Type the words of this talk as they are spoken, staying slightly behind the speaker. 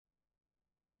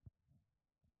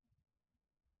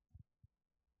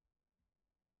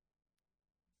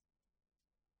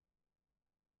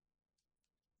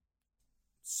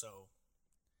So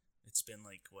it's been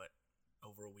like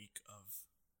over a week of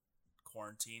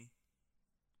quarantine,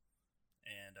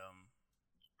 and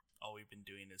all we've been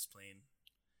doing is playing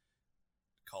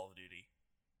Call of Duty.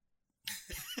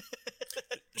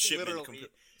 Shipment Literally.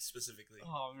 specifically.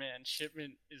 Oh man,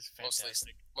 Shipment is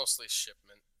fantastic. Mostly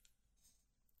Shipment.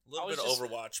 A little bit of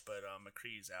Overwatch, but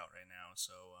McCree's out right now,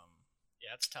 so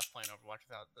yeah, it's tough playing Overwatch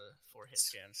without the 4-hit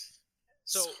scans.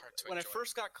 So when I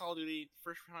first got Call of Duty,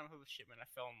 first time I played with Shipment, I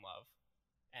fell in love.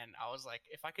 And I was like,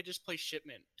 if I could just play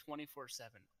Shipment 24/7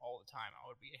 all the time, I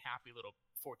would be a happy little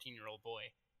 14-year-old boy.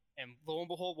 And lo and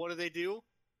behold, what do?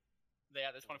 They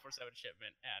have the 24/7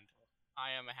 Shipment, and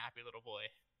I am a happy little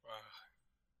boy.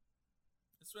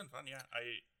 It's been fun, yeah.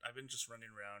 I've been just running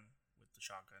around with the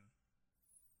shotgun,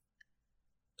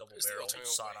 double barrel,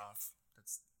 sawed off.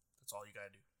 That's all you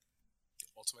gotta do.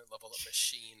 Ultimate level up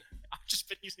machine. I've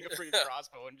just been using a freaking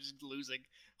crossbow and just losing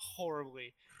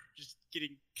horribly, just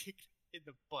getting kicked in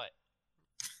the butt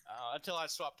until I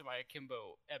swapped to my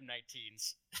Akimbo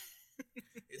M19s.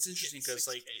 It's interesting because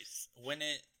when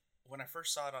I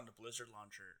first saw it on the Blizzard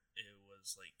launcher, it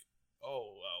was like,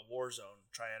 Warzone,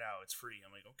 try it out, it's free.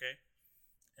 I'm like, okay.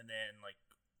 And then like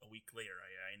a week later,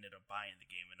 I ended up buying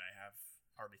the game, and I have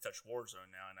hardly touched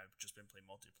Warzone now, and I've just been playing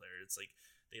multiplayer. It's like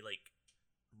they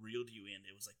reeled you in.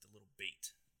 It was like the little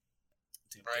bait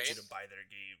to get you to buy their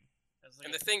game.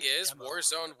 And the thing is,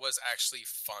 Warzone was actually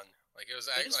fun. Like it was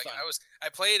fun.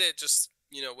 I played it just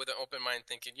with an open mind,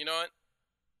 thinking, you know what,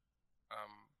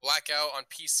 Blackout on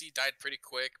PC died pretty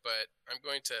quick, but I'm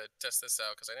going to test this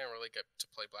out because I didn't really get to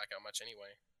play Blackout much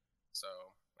anyway.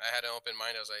 So I had an open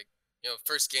mind. I was like,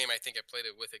 first game I think I played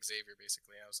it with Xavier.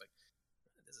 Basically, I was like,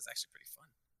 this is actually pretty fun.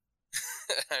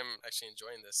 I'm actually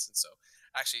enjoying this, and so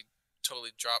I actually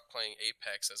totally dropped playing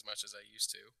Apex as much as I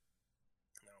used to.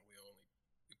 No,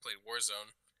 we played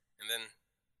Warzone, and then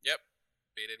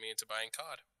baited me into buying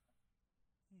CoD.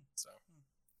 So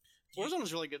Warzone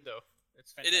is really good though.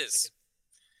 It's fantastic. It is.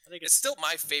 I think it's still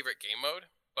my favorite game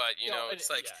mode, but it's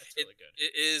really good.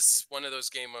 It is one of those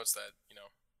game modes that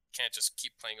can't just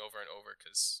keep playing over and over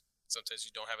because sometimes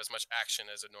you don't have as much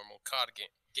action as a normal CoD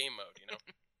game mode.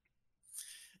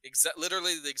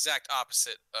 Literally the exact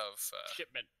opposite of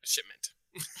Shipment.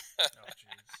 Oh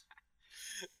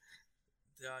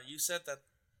jeez. You said that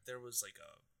there was like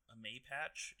a May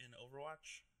patch in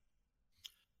Overwatch.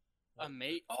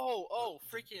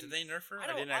 Freaking! Did they nerf her?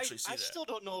 I didn't actually see that. I still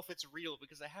don't know if it's real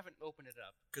because I haven't opened it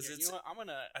up. Because you know what?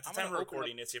 At the time we're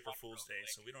recording, it's April Fool's Day,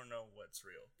 so we don't know what's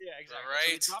real. Yeah, exactly.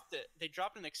 Right. So they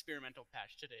dropped an experimental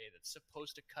patch today that's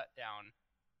supposed to cut down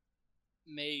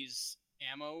May's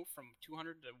ammo from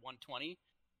 200 to 120,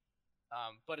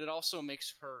 but it also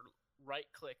makes her right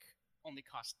click only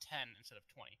cost 10 instead of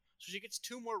 20. So she gets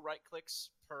 2 more right clicks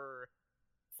per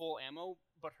full ammo,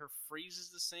 but her freeze is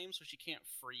the same, so she can't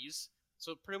freeze.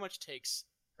 So it pretty much takes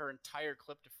her entire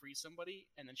clip to freeze somebody,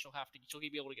 and then she'll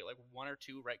be able to get like 1 or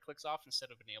 2 right clicks off instead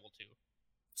of being able to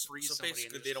freeze somebody. So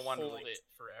basically, they don't want to it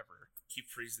forever. Keep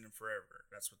freezing them forever.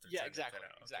 That's what they're exactly. Cut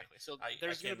out. Exactly. Okay. So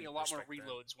there's going to be a lot more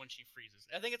reloads when she freezes.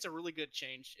 I think it's a really good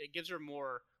change. It gives her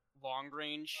more long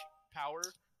range power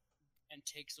and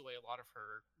takes away a lot of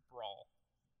her brawl.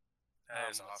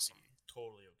 That is awesome.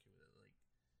 Totally okay with it. Like,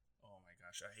 oh my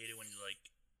gosh, I hate it when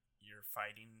you're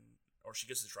fighting or she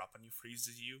gets a drop on you,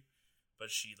 freezes you,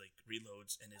 but she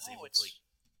reloads and is able to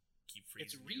keep freezing.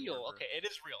 It's real. Okay, it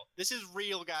is real. This is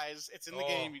real, guys. It's in the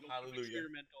game. You don't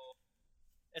experimental.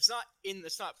 It's not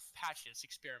patched. It's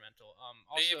experimental.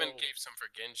 Also, they even gave some for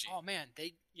Genji. Oh man,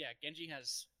 Genji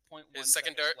has 0.1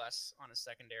 secondary less on his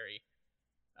secondary.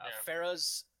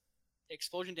 Pharah's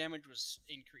explosion damage was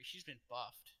increased. She's been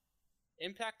buffed.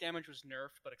 Impact damage was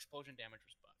nerfed, but explosion damage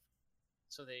was buffed.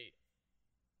 So they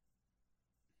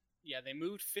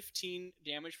moved 15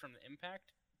 damage from the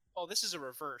impact. Oh, this is a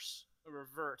revert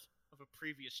of a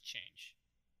previous change.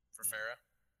 For Pharah?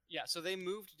 Yeah, so they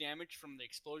moved damage from the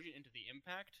explosion into the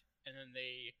impact, and then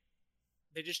they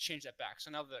just changed that back.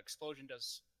 So now the explosion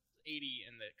does 80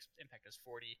 and the impact does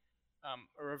 40.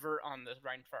 A revert on the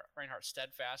Reinhardt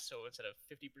Steadfast, so instead of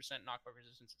 50% knockback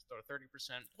resistance, it's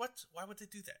 30%. What? Why would they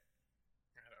do that?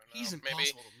 I don't know. He's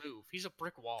impossible to move. He's a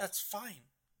brick wall. That's fine.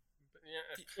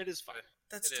 It is fine.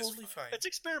 That's totally fine. It's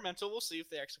experimental. We'll see if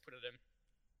they actually put it in.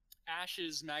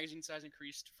 Ash's magazine size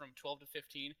increased from 12 to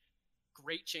 15.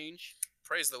 Great change.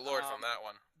 Praise the Lord from that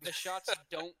one. The shots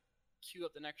don't queue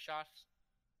up the next shot.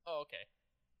 Oh, okay.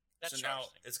 So now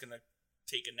it's going to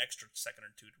take an extra second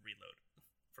or 2 to reload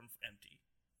from empty.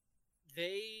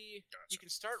 You can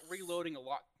start reloading a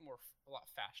lot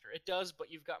faster. It does,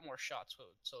 but you've got more shots,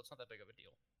 so it's not that big of a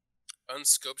deal.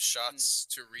 Unscoped shots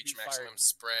to reach maximum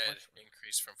spread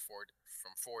increase from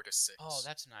four to 6. Oh,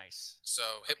 that's nice. So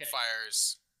hip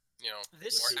fires,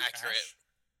 more accurate. Ash?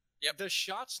 Yep. The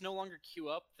shots no longer queue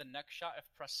up. The next shot, if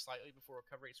pressed slightly before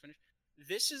recovery is finished.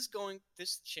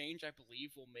 This change, I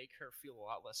believe, will make her feel a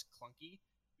lot less clunky.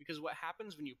 Because what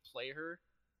happens when you play her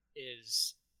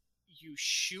is you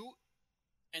shoot,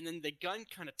 and then the gun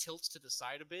kind of tilts to the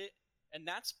side a bit, and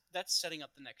that's setting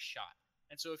up the next shot.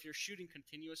 And so if you're shooting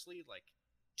continuously, like,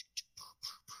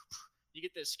 you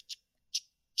get this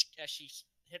as she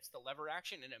hits the lever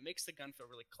action, and it makes the gun feel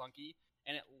really clunky,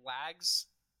 and it lags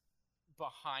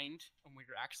behind when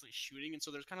you're actually shooting, and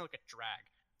so there's kind of like a drag.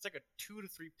 It's like a 2 to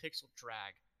 3 pixel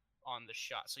drag on the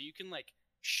shot. So you can like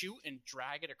shoot and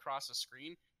drag it across the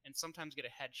screen, and sometimes get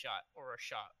a headshot or a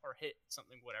shot or hit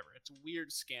something, whatever. It's a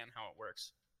weird scan how it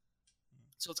works.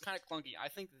 So it's kind of clunky. I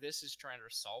think this is trying to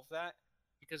solve that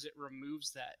because it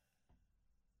removes that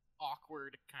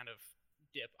awkward kind of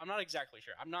dip. I'm not exactly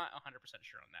sure. I'm not 100%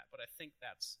 sure on that, but I think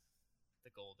that's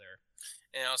the goal there.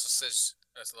 And it also says,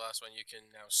 as the last one, you can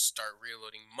now start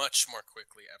reloading much more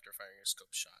quickly after firing a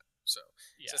scope shot. So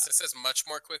since it says much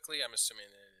more quickly, I'm assuming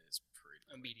it is pretty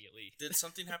immediately. Did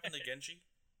something happen to Genji?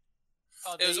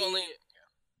 It was only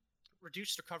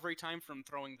reduced recovery time from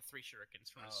throwing the 3 shurikens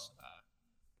from his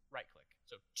right click.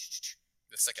 So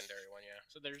the secondary one, yeah.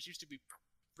 So there's used to be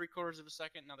 3/4 of a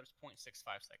second. Now there's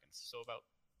 0.65 seconds. So about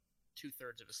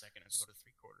 2/3 of a second as opposed to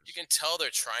 3/4. You can tell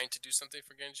they're trying to do something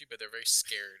for Genji, but they're very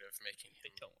scared of making him.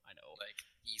 They don't. I know. Like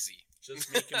easy.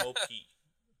 Just make him OP.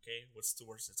 Okay, what's the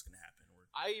worst that's gonna happen?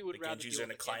 I would rather Genji's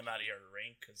gonna climb out of your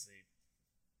rank because they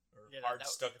are hard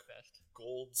stuck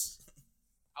golds.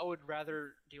 I would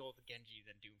rather deal with a Genji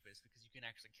than Doomfist because you can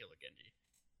actually kill a Genji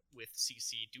with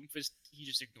CC. Doomfist, he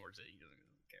just ignores it. He doesn't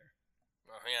care.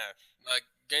 Oh yeah, like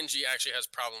Genji actually has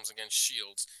problems against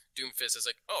shields. Doomfist is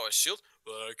like, oh, a shield,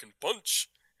 well, I can punch,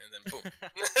 and then boom.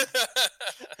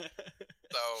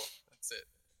 So that's it.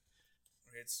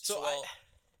 Okay,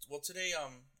 well, today,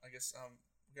 I guess,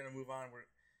 we're gonna move on.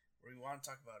 We want to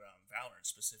talk about Valorant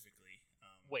specifically.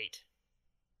 Wait,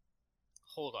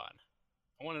 hold on.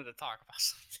 I wanted to talk about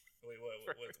something. Wait,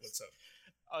 what's up?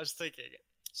 I was thinking.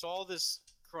 So all this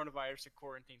coronavirus and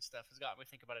quarantine stuff has got me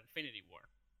thinking about Infinity War.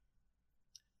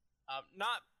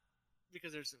 Not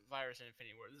because there's a virus in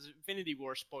Infinity War. There's Infinity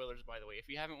War spoilers, by the way. If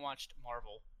you haven't watched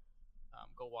Marvel,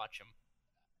 go watch them.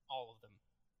 All of them.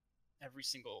 Every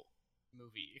single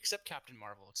movie. Except Captain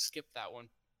Marvel. Skip that one.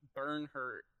 Burn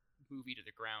her movie to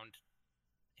the ground.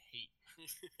 I hate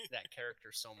that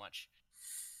character so much.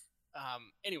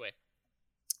 Anyway.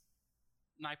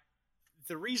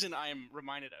 The reason I am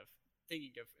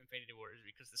thinking of Infinity War is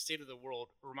because the state of the world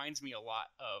reminds me a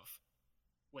lot of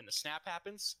when the snap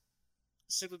happens,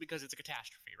 simply because it's a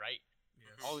catastrophe, right?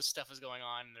 Yeah. All this stuff is going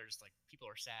on, and there's like people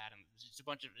are sad, and there's just a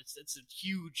bunch of it's a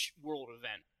huge world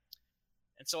event.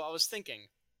 And so I was thinking,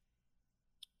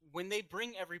 when they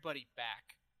bring everybody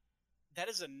back, that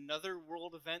is another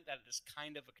world event that is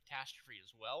kind of a catastrophe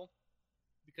as well,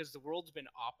 because the world's been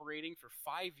operating for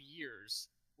 5 years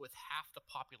with half the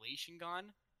population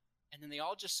gone, and then they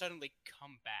all just suddenly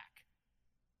come back.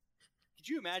 Could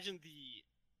you imagine the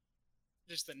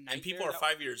nightmare? And people are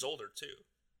 5 years older too.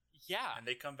 Yeah. And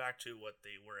they come back to what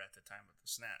they were at the time of the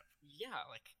snap. Yeah,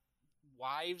 like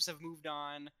wives have moved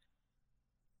on,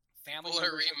 family people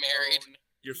are remarried.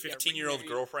 Your 15-year-old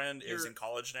girlfriend is in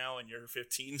college now, and you're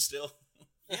 15 still.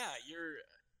 Yeah, your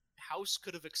house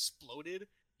could have exploded.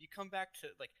 You come back to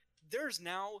there's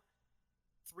now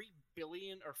 3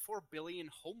 billion or 4 billion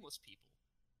homeless people.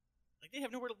 Like, they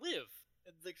have nowhere to live.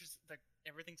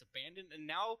 Everything's abandoned, and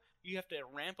now you have to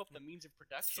ramp up the means of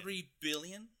production. 3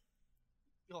 billion?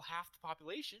 Well, half the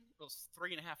population. Well, it's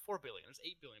 3.5, 4 billion. There's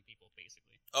 8 billion people,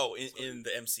 basically. Oh, in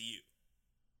the MCU.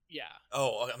 Yeah.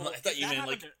 Oh, I thought you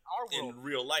meant in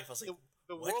real life. I was like,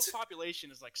 the world's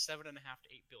population is 7.5 to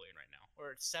 8 billion right now,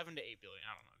 or it's 7 to 8 billion.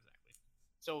 I don't know exactly.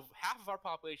 So half of our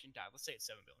population died. Let's say it's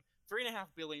 7 billion.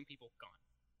 3.5 billion people gone.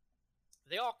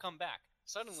 They all come back.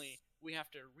 Suddenly, we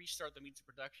have to restart the means of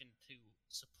production to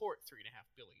support 3.5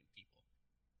 billion people.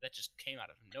 That just came out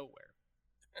of nowhere.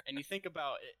 And you think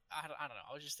about it, I don't know.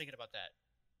 I was just thinking about that.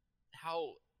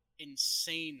 How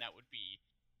insane that would be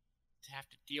to have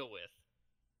to deal with.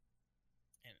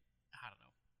 And I don't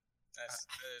know. That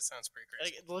sounds pretty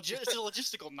crazy. It's a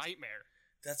logistical nightmare.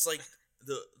 That's like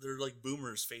they're like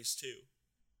boomers phase 2.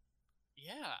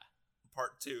 Yeah.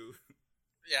 Part 2.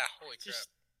 Yeah, holy crap.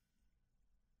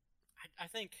 I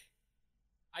think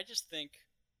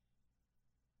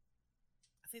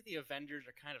the Avengers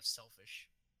are kind of selfish.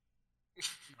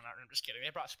 No, I'm just kidding. They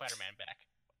brought Spider-Man back.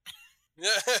 Who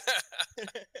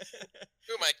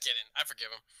am I kidding? I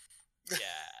forgive him.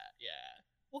 Yeah.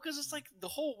 Well, because it's like the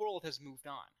whole world has moved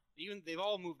on. They've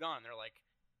all moved on. They're like,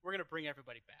 we're gonna bring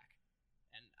everybody back,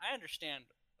 and I understand.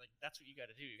 Like that's what you got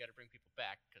to do. You got to bring people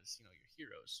back because you're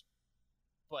heroes.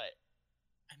 But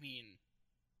I mean,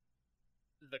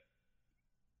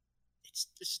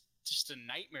 it's just a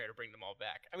nightmare to bring them all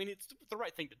back. I mean, it's the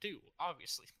right thing to do,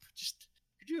 obviously. But just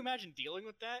could you imagine dealing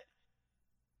with that?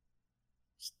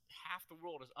 Just half the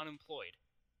world is unemployed,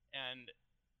 and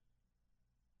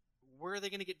where are they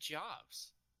going to get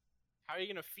jobs? How are you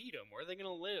going to feed them? Where are they going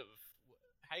to live?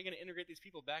 How are you going to integrate these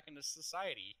people back into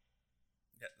society?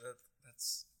 Yeah,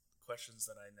 that's questions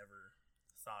that I never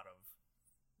thought of.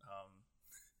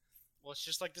 Well, it's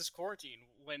just like this quarantine.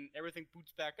 When everything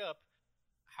boots back up,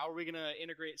 how are we going to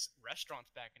integrate restaurants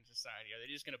back in society? Are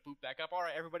they just going to boot back up? All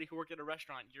right, everybody who worked at a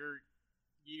restaurant,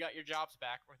 you got your jobs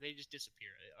back, or they just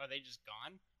disappear? Are they just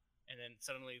gone? And then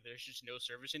suddenly there's just no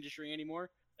service industry anymore?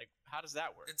 Like, how does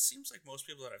that work? It seems like most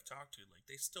people that I've talked to, like,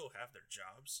 they still have their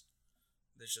jobs.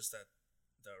 It's just that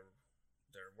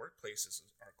their workplaces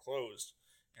are closed.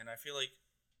 And I feel like,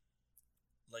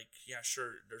 yeah,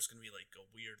 sure, there's going to be, like, a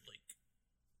weird, like,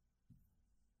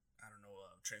 I don't know,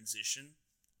 transition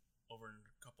over in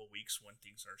a couple weeks when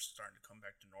things are starting to come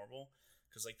back to normal.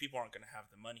 Because, like, people aren't going to have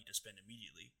the money to spend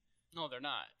immediately. No, they're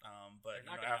not. But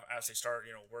as they start,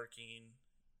 working,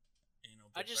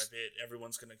 bit by bit,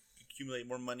 everyone's going to accumulate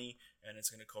more money, and it's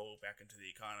going to go back into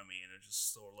the economy, and it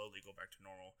just slowly go back to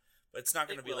normal. But it's not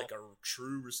going to be like a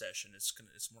true recession. It's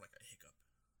more like a hiccup,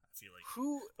 I feel like.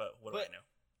 But what do I know?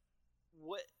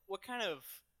 What kind of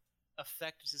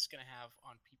effect is this going to have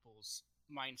on people's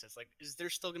mindsets? Like, is there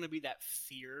still going to be that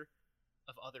fear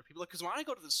of other people? Because when I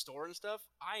go to the store and stuff,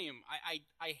 I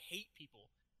hate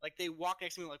people. Like, they walk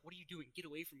next to me like, "What are you doing? Get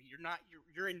away from me!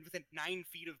 You're in within 9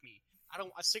 feet of me.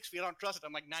 6 feet. I don't trust it."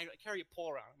 I'm like 9. I carry a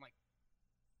pole around. I'm like,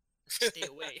 stay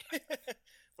away.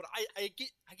 But I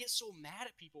get so mad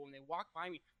at people when they walk by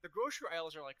me. The grocery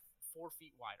aisles are like 4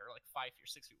 feet wide, or like 5 feet or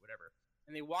 6 feet, whatever.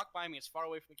 And they walk by me as far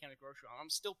away from the counter grocery aisle. I'm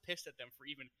still pissed at them for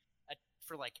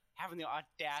having the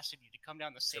audacity to come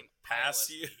down the same pass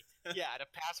you. Yeah, to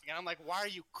pass me. And I'm like, why are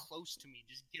you close to me?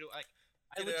 Just get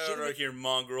out right here,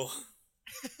 mongrel.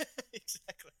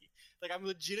 Exactly. Like, I'm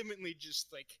legitimately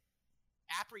just like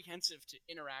apprehensive to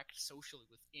interact socially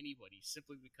with anybody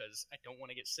simply because I don't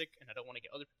want to get sick and I don't want to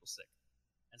get other people sick.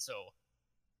 And so,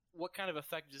 what kind of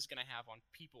effect is this going to have on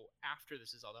people after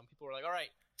this is all done? People are like, all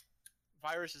right,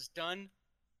 virus is done.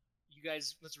 You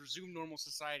guys, let's resume normal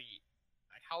society.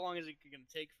 Like, how long is it going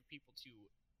to take for people to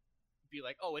be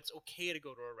like, oh, it's okay to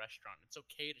go to a restaurant. It's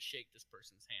okay to shake this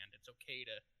person's hand. It's okay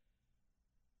to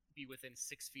be within 6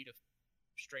 feet of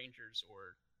strangers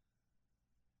or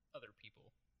other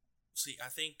people. See,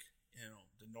 I think,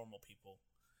 the normal people,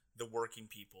 the working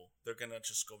people, they're going to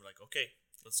just go like, okay,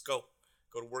 let's go.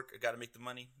 Go to work. I got to make the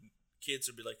money.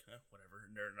 Kids will be like, whatever.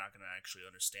 And they're not going to actually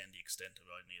understand the extent of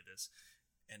any of this.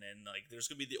 And then, like, there's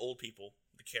going to be the old people,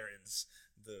 the Karens,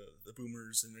 the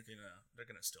boomers, and they're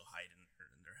gonna still hide in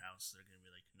their house. They're going to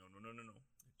be like, no.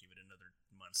 Give it another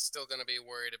month. Still going to be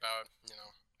worried about,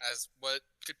 as what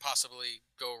could possibly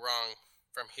go wrong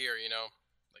from here,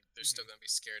 Like, they're still going to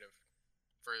be scared of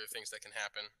further things that can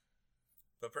happen.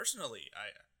 But personally,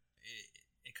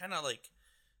 it kind of like,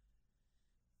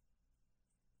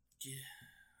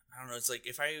 I don't know. It's like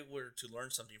if I were to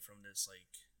learn something from this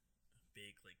like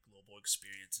big like global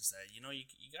experience, is that you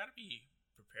got to be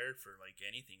prepared for like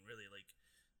anything really. Like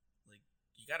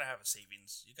you got to have a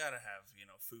savings. You got to have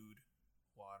food,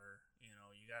 water.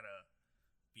 You got to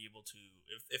be able to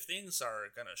if things are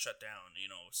gonna shut down.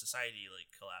 Society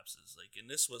like collapses. Like, and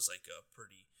this was like a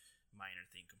pretty minor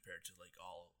thing compared to like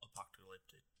all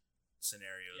apocalyptic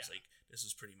scenarios. Yeah. Like, this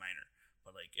is pretty minor.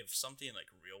 But like if something like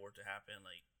real were to happen,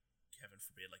 like heaven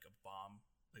forbid, like a bomb,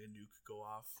 like a nuke go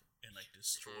off and like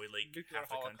destroy like nuclear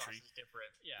half the country. Is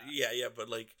different. Yeah, but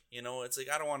like it's like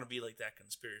I don't want to be like that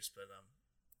conspiracy, but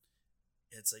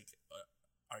it's like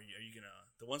are you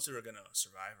gonna, the ones who are gonna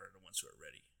survive are the ones who are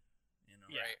ready,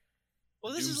 Yeah. Right.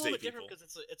 Well, this is a little bit different because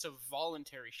it's a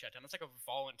voluntary shutdown. It's like a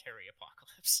voluntary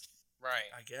apocalypse. Right.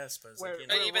 I guess, but it's but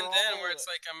even then, where it's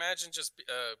like, imagine just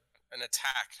an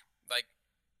attack, like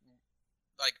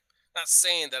not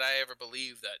saying that I ever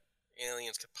believe that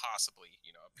aliens could possibly,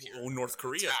 appear. Oh, North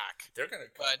Korea. Attack. They're gonna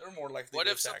come. They're more likely.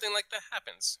 What if attack. something like that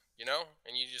happens?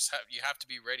 And you just have to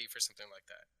be ready for something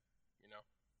like that.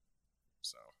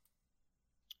 So.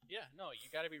 Yeah, no, you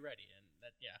got to be ready, and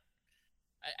that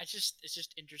it's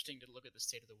just interesting to look at the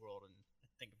state of the world and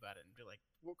think about it and be like,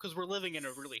 because we're living in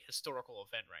a really historical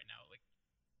event right now. Like,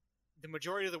 the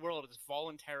majority of the world is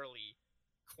voluntarily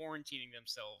quarantining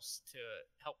themselves to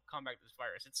help combat this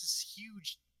virus. It's this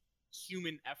huge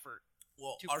human effort.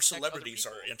 Well, to our protect other celebrities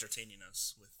are people. entertaining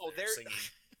us with Oh, their they're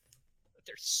singing.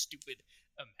 they're stupid.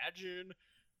 Imagine,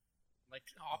 like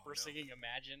opera no. singing.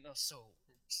 Imagine. Oh, so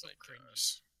My cringy.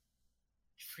 gosh.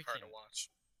 Freaking, Hard to watch.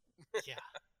 yeah,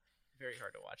 very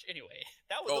hard to watch. Anyway,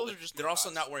 those are just. They're my also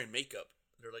thoughts. not wearing makeup.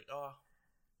 They're like, look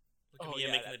at me,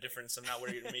 I'm making a difference. I'm not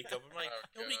wearing makeup. I'm like,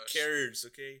 nobody gosh. cares,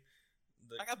 okay?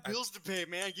 I got bills to pay,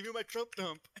 man. Give me my Trump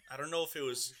dump. I don't know if it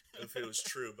was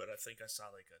true, but I think I saw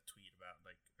like a tweet about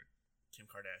like Kim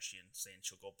Kardashian saying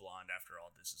she'll go blonde after all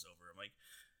this is over. I'm like,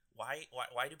 why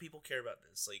do people care about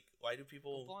this? Like, why do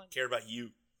people care about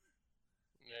you?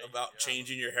 Yeah, About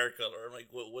changing your hair color? I'm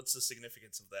like, what's the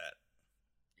significance of that?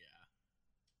 Yeah,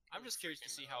 I'm just curious to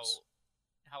see how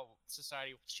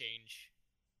society will change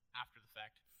after the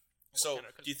fact. So,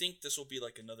 do you think this will be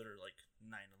like another like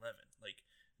 9/11? Like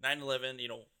 9/11,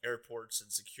 airports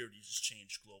and security just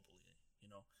changed globally.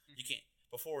 You can't.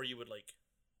 Before you would like,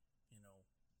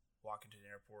 walk into an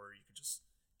airport, you could just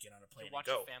get on a plane and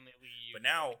go. Your family leave, but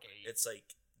now it's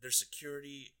like there's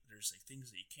security. There's like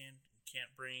things that you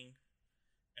can't bring.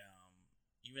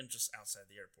 Even just outside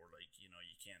the airport, like you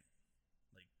can't.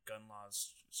 Like gun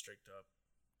laws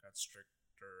got stricter,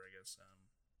 I guess.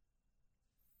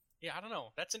 Yeah, I don't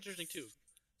know. That's interesting too.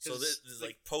 So this is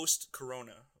like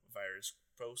post-coronavirus,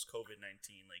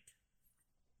 post-COVID-19, like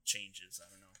changes. I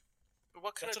don't know. But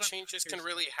what kind of changes can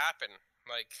really happen?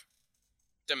 Like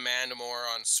demand more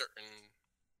on certain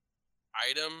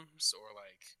items, or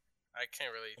like I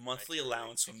can't really. A monthly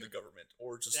allowance from the government,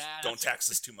 or just Yeah, don't tax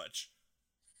us too much.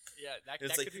 Yeah, that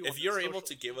It's could like be if you're able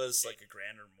to give us like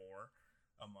 $1,000 or more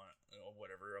a month, or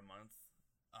whatever a month,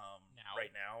 right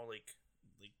now, like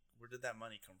where did that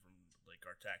money come from? Like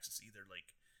our taxes, either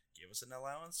like give us an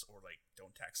allowance or like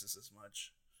don't tax us as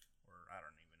much, or I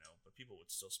don't even know. But people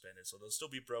would still spend it, so they'll still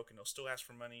be broke and they'll still ask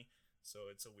for money. So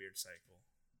it's a weird cycle.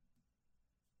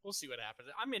 We'll see what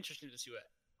happens. I'm interested to see what.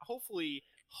 Hopefully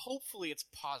it's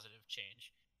positive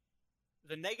change.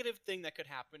 The negative thing that could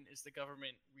happen is the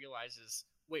government realizes,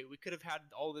 wait, we could have had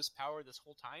all this power this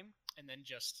whole time, and then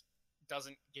just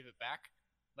doesn't give it back.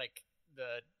 Like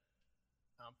the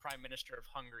Prime Minister of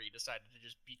Hungary decided to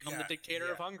just become the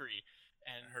dictator of Hungary,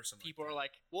 and people are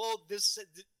like, well,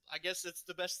 I guess it's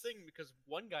the best thing because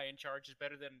one guy in charge is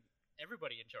better than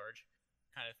everybody in charge,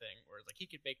 kind of thing. Whereas like he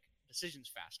could make decisions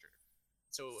faster.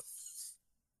 So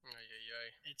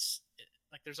it's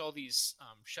like there's all these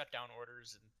shutdown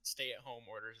orders and stay-at-home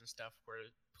orders and stuff where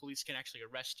police can actually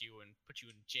arrest you and put you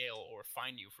in jail or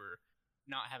fine you for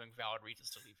not having valid reasons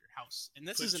to leave your house. And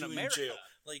this is in America. Jail.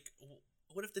 Like,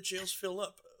 what if the jails fill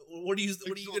up? What are you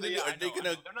gonna do? Are they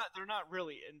gonna? They're not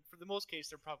really. And for the most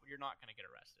case, you're not gonna get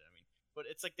arrested. I mean, but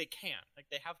it's like they can. Like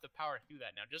they have the power to do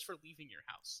that now, just for leaving your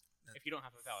house if you don't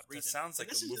have a valid reason. That sounds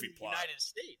like a movie plot. United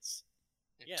States.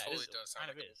 It totally does sound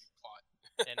like a movie plot.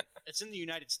 And it's in the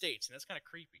United States, and that's kind of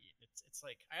creepy. It's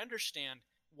like I understand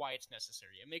why it's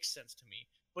necessary. It makes sense to me,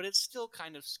 but it's still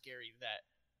kind of scary that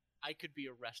I could be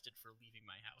arrested for leaving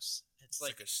my house. It's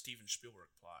like a Steven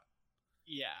Spielberg plot.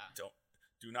 Yeah.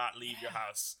 Do not leave your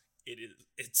house.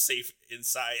 It's safe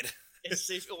inside. It's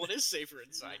safe. Well, it is safer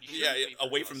inside.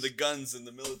 Away from the guns and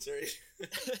the military.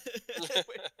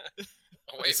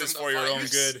 This is for your own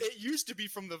good. It used to be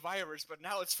from the virus, but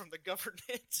now it's from the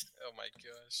government. Oh my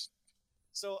gosh.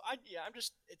 So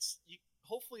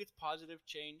hopefully it's positive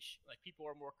change. Like people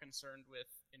are more concerned with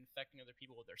infecting other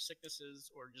people with their sicknesses,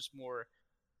 or just more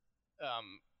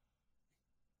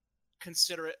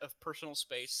considerate of personal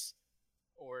space,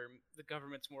 or the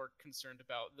government's more concerned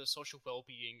about the social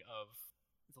well-being of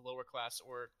the lower class,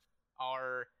 or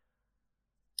our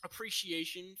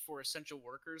appreciation for essential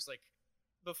workers. Like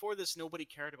before this, nobody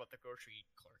cared about the grocery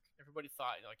clerk. Everybody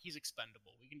thought like he's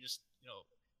expendable. We can just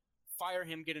fire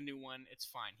him, get a new one. It's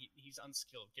fine. He's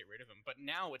unskilled. Get rid of him. But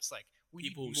now it's like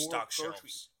people who need more stock groceries.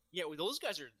 shelves. Yeah, well, those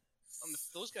guys are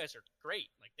great.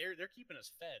 Like they're keeping us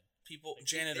fed.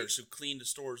 Janitors who clean the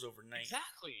stores overnight.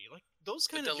 Exactly. Like those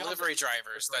kind the of delivery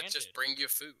drivers that just bring you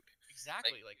food.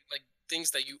 Exactly. Like things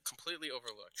that you completely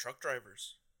overlook. Truck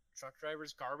drivers,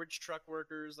 garbage truck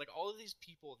workers, like all of these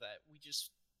people that we just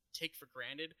take for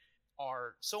granted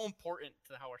are so important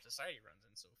to how our society runs.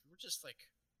 And so if we're just like,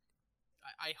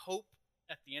 I hope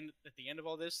at the end of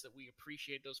all this that we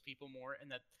appreciate those people more, and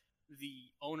that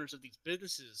the owners of these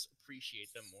businesses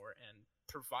appreciate them more and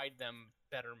provide them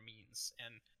better means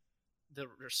and the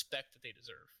respect that they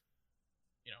deserve,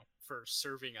 for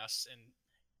serving us and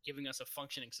giving us a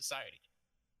functioning society.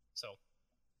 So,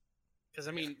 because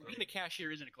I mean, being a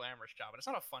cashier isn't a glamorous job, and it's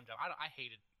not a fun job. I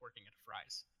hated working at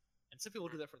Fry's, and some people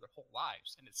do that for their whole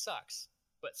lives, and it sucks.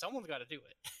 but someone's got to do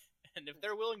it. And if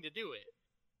they're willing to do it,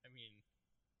 I mean,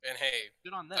 and hey,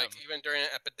 good on them. like even during an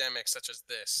epidemic such as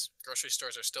this, grocery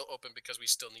stores are still open because we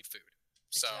still need food.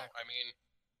 So Exactly. I mean,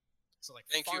 so like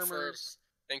thank you for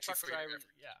truck drivers,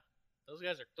 yeah, those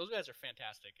guys are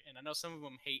fantastic. And I know some of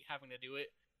them hate having to do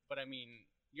it, but I mean,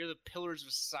 you're the pillars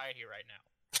of society right now.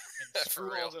 And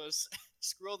screw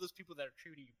all those people that are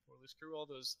treating you poorly. Screw all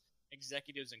those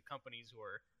executives and companies who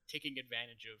are taking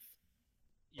advantage of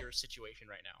your situation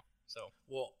right now. So,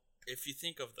 well, if you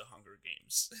think of the Hunger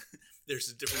Games, there's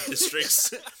the different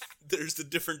districts. There's the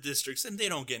different districts, and they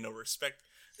don't get no respect.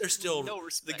 They're still no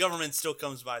respect. The government still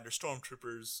comes by. They're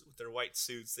stormtroopers with their white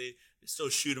suits. They still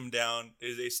shoot them down.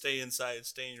 They stay inside,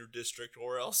 stay in your district,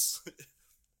 or else.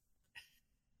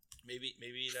 maybe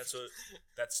that's what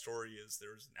that story is.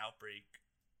 There was an outbreak,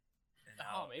 and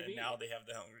now they have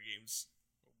the Hunger Games.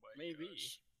 Oh maybe.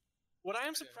 gosh. What I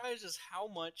am surprised is how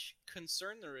much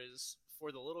concern there is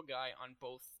for the little guy on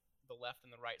both the left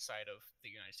and the right side of the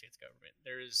United States government.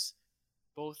 There is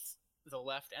both the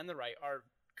left and the right are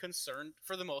concerned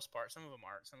for the most part. Some of them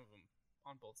aren't. Some of them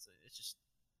on both sides. It's just,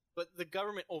 but the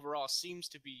government overall seems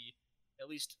to be, at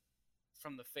least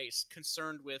from the face,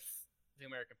 concerned with the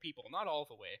American people. Not all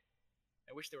the way.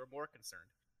 I wish they were more concerned,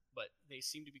 but they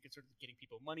seem to be concerned with getting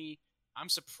people money. I'm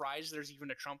surprised there's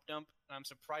even a Trump dump, and I'm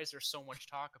surprised there's so much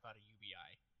talk about a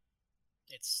UBI.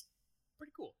 It's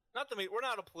pretty cool. Not that we're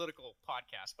not a political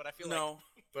podcast, but I feel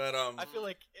I feel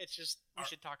like it's just we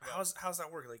should talk about. How's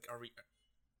that work? Like, are we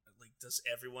like? Does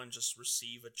everyone just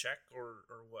receive a check or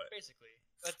what? Basically,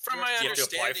 from my do you have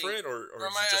to apply understanding, for it, or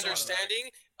from is my it just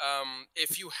understanding,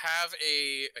 if you have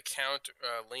a account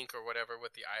link or whatever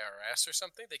with the IRS or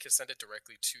something, they can send it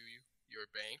directly to your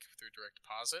bank through direct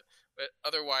deposit. But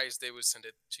otherwise, they would send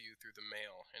it to you through the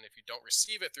mail. And if you don't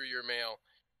receive it through your mail,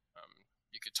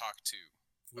 you could talk to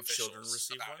would children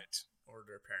receive about one, it, or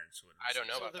their parents would? I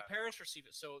don't know So about the that. parents receive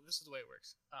it. So this is the way it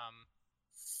works.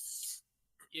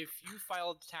 If you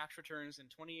filed tax returns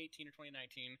in 2018 or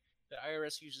 2019, the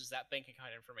IRS uses that bank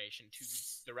account information to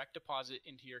direct deposit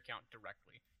into your account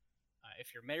directly.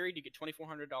 If you're married, you get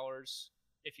 $2,400.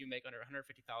 If you make under $150,000,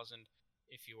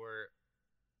 if you're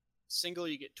single,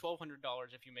 you get $1,200.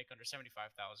 If you make under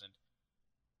 $75,000,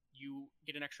 you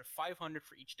get an extra $500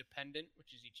 for each dependent,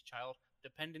 which is each child.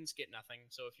 Dependents get nothing.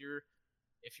 So if your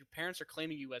parents are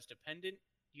claiming you as dependent,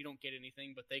 you don't get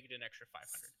anything, but they get an extra $500.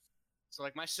 So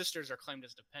like my sisters are claimed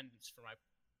as dependents for my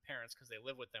parents because they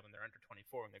live with them and they're under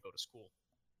 24 when they go to school.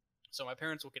 So my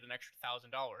parents will get an extra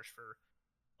 $1,000 for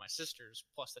my sisters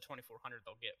plus the $2,400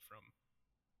 they'll get from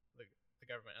the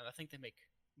government. And I think they make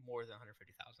more than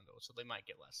 $150,000 though, so they might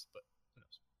get less, but who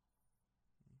knows?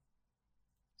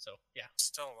 So yeah,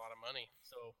 Still a lot of money.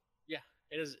 so yeah,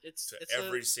 it is. It's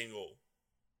every single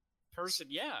person.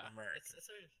 Yeah, American.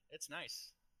 it's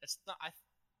nice. It's not.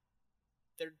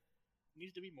 There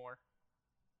needs to be more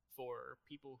for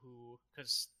people who,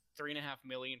 because 3.5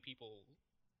 million people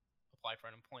apply for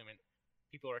unemployment.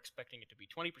 People are expecting it to be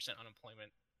 20%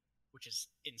 unemployment, which is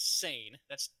insane.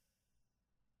 That's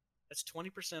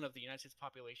 20% of the United States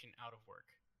population out of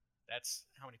work. That's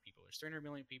how many people? There's 300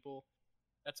 million people.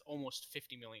 That's almost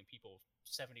 50 million people,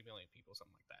 70 million people,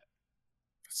 something like that.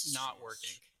 Not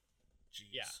working. Jeez.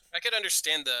 Yeah. I could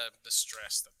understand the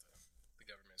stress that the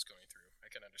government is going through. I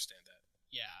can understand that.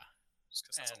 Yeah. Just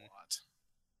because that's a And- lot.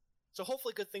 So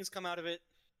hopefully good things come out of it.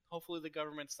 Hopefully the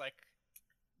government's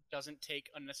doesn't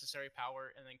take unnecessary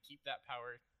power and then keep that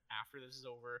power after this is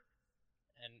over,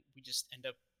 and we just end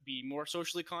up being more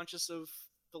socially conscious of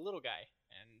the little guy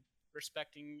and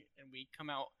respecting, and we come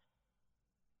out.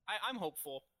 I'm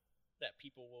hopeful that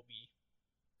people will be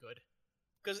good,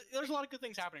 because there's a lot of good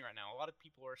things happening right now. A lot of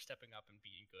people are stepping up and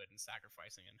being good and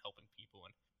sacrificing and helping people,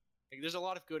 and there's a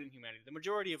lot of good in humanity. The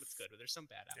majority of it's good, but there's some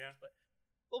bad apples. Yeah. But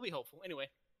we'll be hopeful.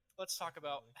 Anyway, let's talk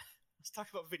about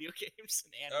video games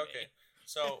and anime. Okay.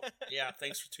 So, yeah,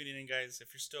 thanks for tuning in, guys.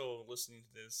 If you're still listening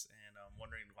to this and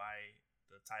wondering why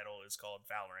the title is called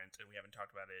Valorant and we haven't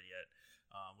talked about it yet,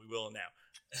 we will now.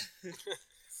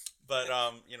 But,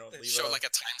 leave Show like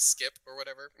a time skip or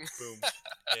whatever. boom.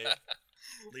 Yeah,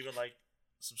 leave a like,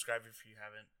 subscribe if you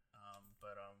haven't.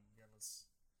 Yeah, let's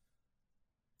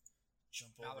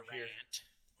jump over here. Valorant.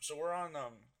 So we're on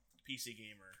PC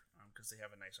Gamer because they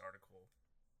have a nice article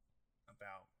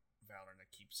about Valorant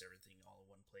that keeps everything all in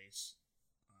one place.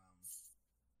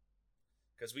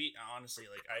 Because we honestly,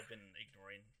 I've been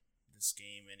ignoring this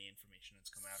game, any information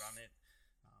that's come out on it,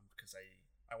 because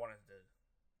I wanted to,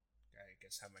 I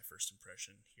guess, have my first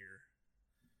impression here,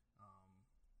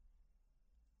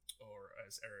 or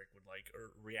as Eric would like,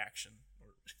 or reaction,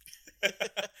 or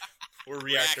We're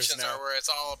reactors Reactions now. are where it's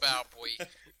all about, boy.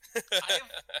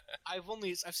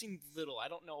 I've seen little. I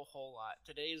don't know a whole lot.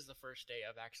 Today is the first day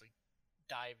I've actually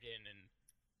dived in and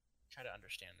tried to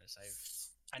understand this.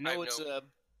 I know it's a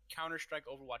Counter-Strike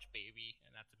Overwatch baby,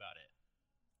 and that's about it.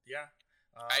 Yeah.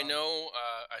 I know.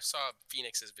 I saw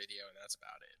Phoenix's video, and that's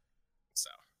about it.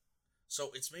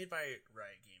 So it's made by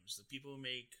Riot Games, the people who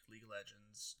make League of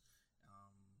Legends.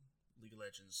 League of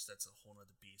Legends, that's a whole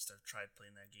other beast. I've tried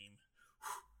playing that game.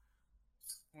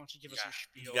 Why don't you give us your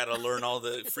spiel? You gotta learn all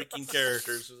the freaking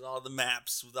characters with all the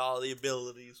maps, with all the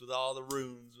abilities, with all the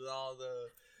runes, with all the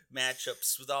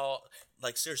matchups, with all...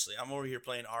 Like, seriously, I'm over here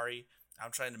playing Ahri. I'm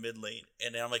trying to mid lane,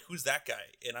 and then I'm like, who's that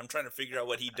guy? And I'm trying to figure out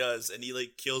what he does, and he,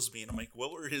 like, kills me, and I'm like,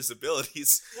 what were his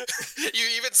abilities? you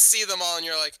even see them all, and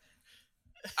you're like,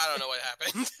 I don't know what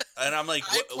happened. And I'm like,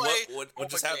 what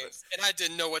just happened? And I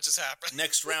didn't know what just happened.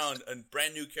 Next round, a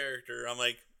brand new character. I'm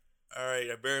like, all right,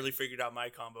 I barely figured out my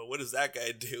combo. What does that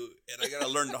guy do? And I gotta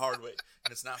learn the hard way,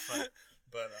 and it's not fun.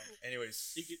 But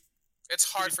anyways, it's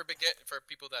hard for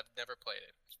people that have never played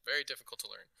it. It's very difficult to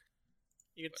learn.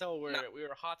 You can tell we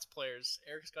were HOTS players.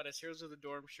 Eric's got his Heroes of the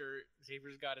Dorm shirt.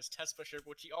 Xavier's got his Tespa shirt,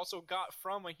 which he also got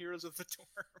from a Heroes of the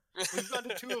Dorm. We've gone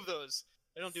to 2 of those.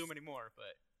 I don't do them anymore,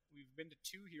 but we've been to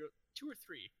 2 or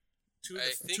 3. Two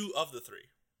of the 3.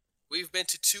 We've been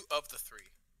to 2 of the 3.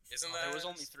 Isn't that? There was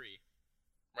only 3.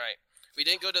 Right. We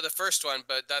didn't go to the first one,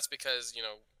 but that's because,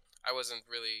 I wasn't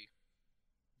really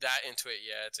that into it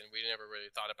yet, and we never really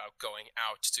thought about going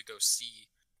out to go see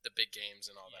the big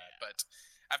games and all that. But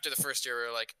after the first year, we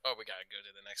were like, oh, we gotta go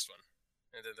to the next one.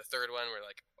 And then the third one, we're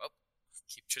like, well,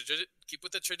 keep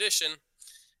with the tradition.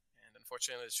 And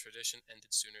unfortunately, the tradition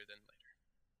ended sooner than later.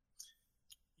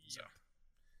 Yeah.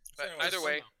 So, but either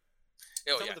way,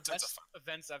 some of the best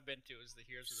events I've been to is the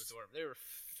Heroes of the Dorm. They were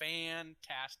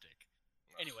fantastic.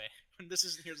 Anyway, this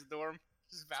isn't Heroes of the Dorm.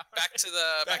 This is Valorant.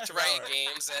 Back to Riot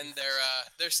Games and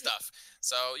their stuff.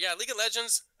 So yeah, League of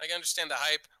Legends. I can understand the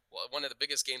hype. Well, one of the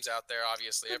biggest games out there.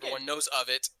 Obviously, everyone knows of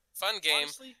it. Fun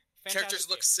game. Honestly, characters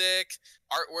look sick.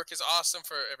 Artwork is awesome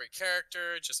for every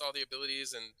character. Just all the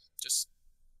abilities and just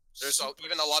there's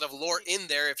even a lot of lore in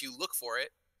there if you look for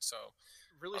it. So.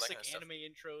 Really sick anime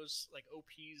intros, like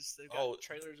OPs. They've got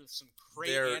trailers with some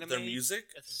great anime. Their music,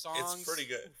 songs. It's pretty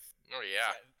good. Oh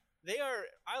yeah. They are.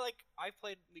 I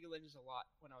played League of Legends a lot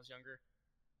when I was younger,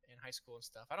 in high school and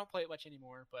stuff. I don't play it much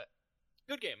anymore, but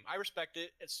good game. I respect it.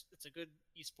 It's a good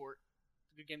esport.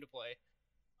 It's a good game to play.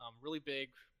 Really big.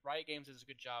 Riot Games does a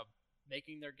good job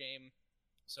making their game,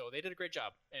 so they did a great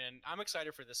job. And I'm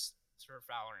excited for this sort of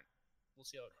Valorant. We'll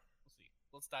see.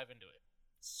 Let's dive into it.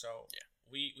 So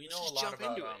we know a lot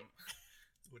about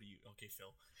what do you? Okay,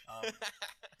 Phil.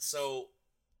 So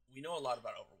we know a lot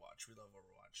about Overwatch. We love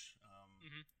Overwatch.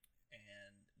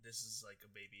 And this is like a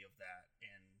baby of that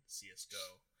and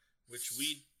CS:GO, which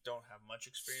we don't have much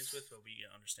experience with, but we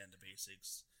understand the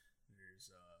basics.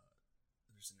 There's a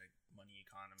money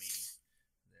economy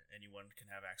that anyone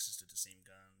can have access to the same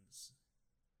guns.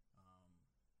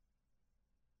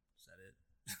 Is that it?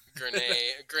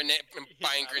 Grenade,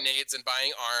 buying grenades and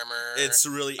buying armor. It's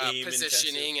really aim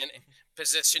positioning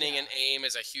intensive. and aim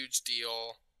is a huge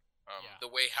deal.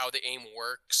 The way how the aim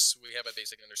works, we have a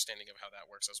basic understanding of how that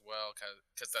works as well,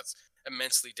 because that's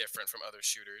immensely different from other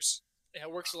shooters. Yeah,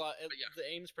 it works a lot. The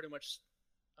aim's pretty much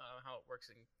how it works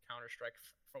in Counter-Strike,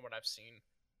 from what I've seen.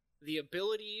 The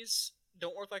abilities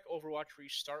don't work like Overwatch, where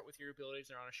you start with your abilities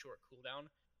and they're on a short cooldown.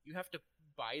 You have to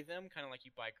buy them, kind of like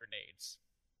you buy grenades.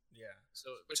 Yeah.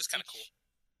 So which is kind of cool.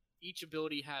 Each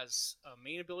ability has a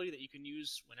main ability that you can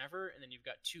use whenever, and then you've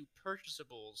got 2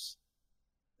 purchasables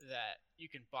that you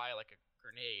can buy, like a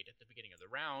grenade at the beginning of the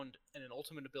round, and an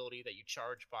ultimate ability that you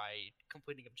charge by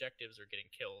completing objectives or getting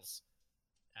kills.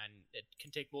 And it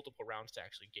can take multiple rounds to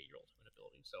actually get your ultimate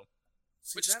ability. So,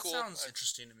 which is cool. Sounds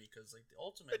interesting to me, because like the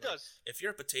ultimate, it does. If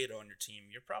you're a potato on your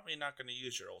team, you're probably not going to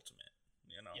use your ultimate.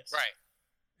 Yes. Right.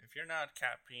 If you're not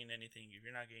capping anything, if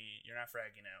you're not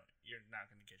fragging out, you're not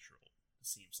going to get your ult. It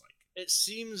seems like. It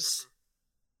seems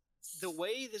the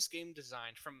way this game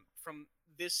designed from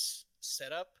this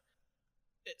setup,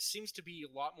 it seems to be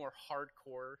a lot more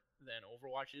hardcore than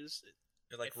Overwatch is.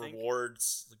 It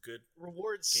rewards the good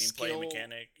gameplay skill,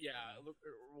 mechanic. Yeah,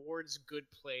 rewards good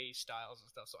play styles and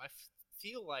stuff. So I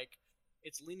feel like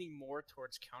it's leaning more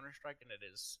towards Counter-Strike than it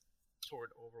is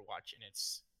toward Overwatch in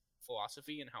its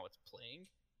philosophy and how it's playing.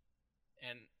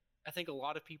 And I think a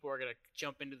lot of people are going to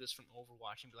jump into this from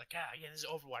Overwatch and be like, this is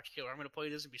Overwatch killer. I'm going to play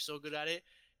this and be so good at it.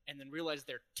 And then realize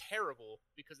they're terrible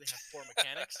because they have poor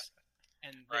mechanics.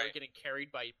 And they're getting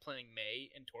carried by playing Mei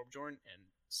and Torbjorn and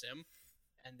Sim.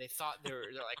 And they thought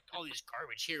they're like, all these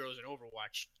garbage heroes in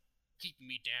Overwatch keeping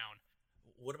me down.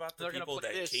 What about the people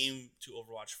that came to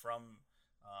Overwatch from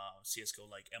CS:GO,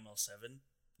 like ML7?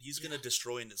 He's gonna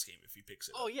destroy in this game if he picks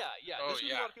it up. Oh yeah. There's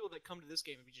gonna be a lot of people that come to this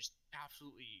game and be just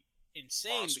absolutely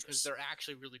insane because they're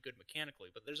actually really good mechanically.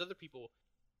 But there's other people,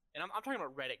 and I'm talking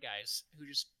about Reddit guys who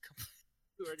just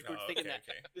who are thinking that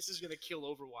this is gonna kill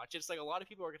Overwatch. It's like a lot of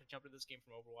people are gonna jump into this game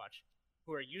from Overwatch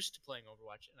who are used to playing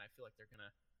Overwatch, and I feel like they're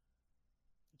gonna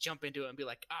jump into it and be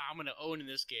like, I'm gonna own in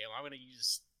this game. I'm gonna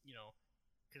use,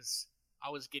 because I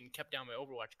was getting kept down by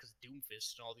Overwatch because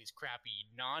Doomfist and all these crappy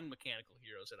non-mechanical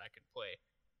heroes that I could play.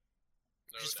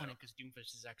 Which is funny because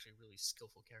Doomfist is actually a really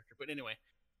skillful character. But anyway,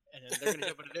 and then they're gonna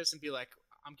jump into this and be like,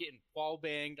 I'm getting wall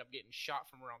banged, I'm getting shot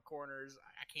from around corners,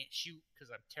 I can't shoot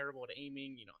because I'm terrible at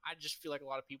aiming. I just feel like a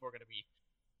lot of people are gonna be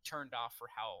turned off for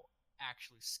how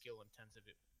actually skill intensive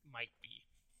it might be.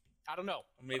 I don't know.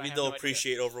 Maybe they'll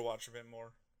appreciate Overwatch a bit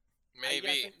more.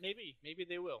 Maybe. Maybe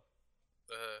they will.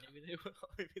 Maybe they will.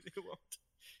 Maybe they won't.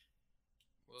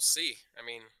 We'll see. I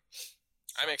mean,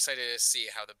 I'm excited to see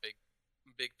how the big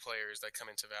players that come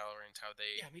into Valorant, how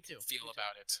they feel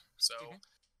about it. So,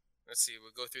 let's see.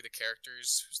 We'll go through the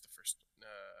characters. Who's the first?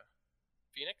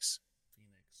 Phoenix.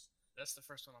 That's the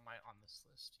first one on this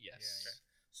list. Yes. Yeah. Okay.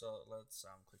 So let's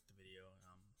click the video.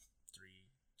 3,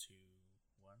 2,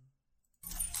 1.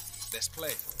 Let's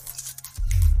play.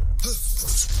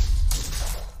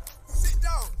 Sit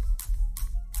down.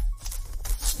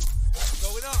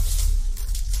 Going up.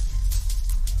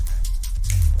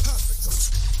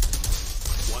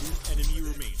 One enemy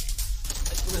remaining.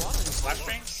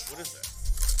 Flashbang? What is that?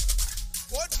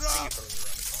 What drop?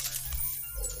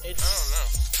 It's, I don't know.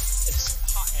 It's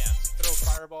hot hands. Throw a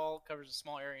fireball, covers a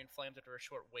small area, and flames after a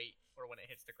short wait or when it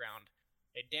hits the ground.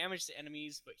 It damages the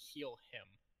enemies, but heal him.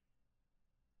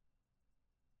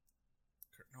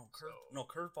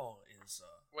 Curveball is.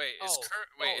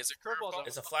 Is it curveball?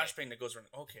 It's a flashbang that goes around.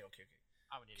 Okay.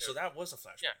 I'm an idiot. So that was a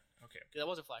flashbang. Yeah. Okay. That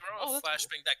was a flashbang. Throw a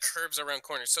flashbang that curves around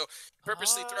corners. So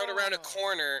purposely throw it around a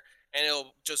corner, and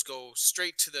it'll just go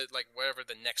straight to the whatever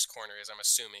the next corner is. I'm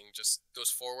assuming just goes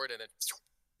forward and then.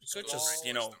 It could just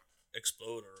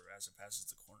explode or as it passes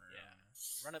the corner. Yeah.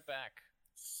 Run it back.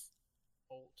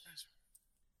 Ult.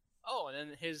 Oh, and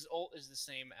then his ult is the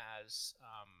same as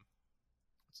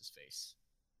what's his face?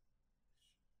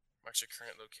 Marks your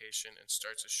current location and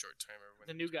starts a short timer.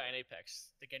 The new guy in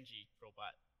Apex, the Genji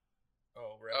robot.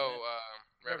 Oh, Revenant.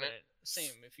 Revenant.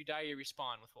 Same. If you die, you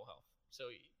respawn with full health.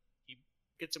 So he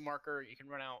gets a marker. You can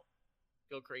run out,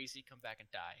 go crazy, come back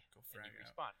and die, and you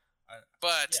respawn.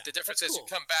 But the difference is you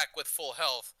come back with full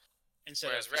health,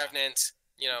 whereas Revenant,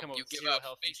 you give up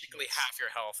basically half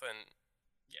your health, and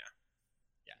yeah.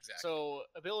 Exactly. So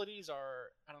abilities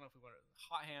are, I don't know if we want to,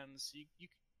 hot hands.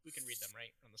 We can read them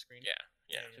right on the screen. Yeah.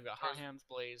 So we've got hot hands,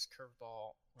 blaze,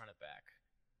 curveball, run it back.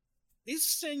 These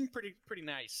seem pretty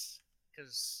nice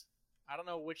because I don't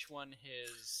know which one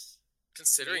his.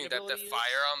 Considering that the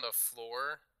fire on the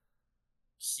floor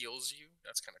heals you,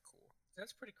 that's kind of cool.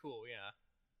 That's pretty cool, yeah.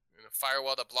 And a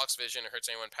firewall that blocks vision and hurts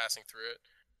anyone passing through it,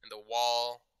 and the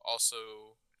wall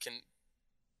can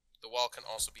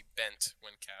also be bent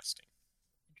when casting.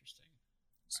 Interesting.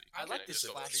 So I like this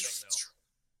flashbang though.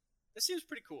 This seems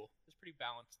pretty cool. It's pretty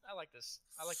balanced. I like this.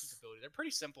 I like this ability. They're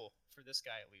pretty simple for this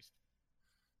guy, at least.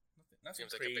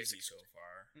 Nothing crazy so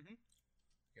far. Mm-hmm.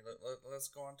 Okay, let's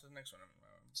go on to the next one. I'm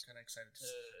kind of excited to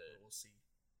see. We'll see.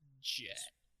 Jet.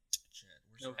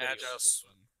 Where's Agile.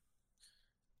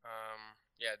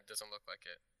 Yeah, it doesn't look like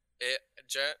it.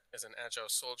 Jet is an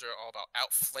agile soldier, all about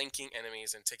outflanking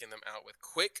enemies and taking them out with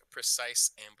quick,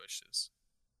 precise ambushes.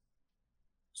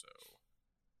 So.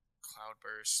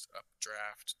 Cloudburst,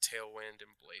 Updraft, Tailwind,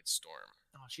 and Blade Storm.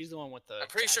 Oh, she's the one with the.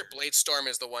 I'm pretty sure Blade Storm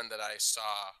is the one that I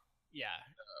saw. Yeah.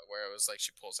 Where it was like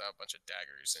she pulls out a bunch of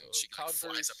daggers and she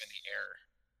flies up in the air.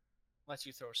 Lets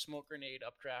you throw a smoke grenade,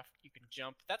 Updraft. You can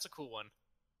jump. That's a cool one.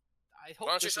 I hope.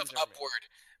 Launch yourself upward.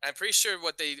 I'm pretty sure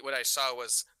what I saw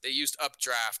was they used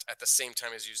Updraft at the same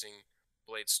time as using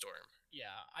Blade Storm.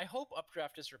 Yeah, I hope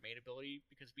Updraft is her main ability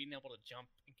because being able to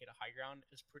jump and get a high ground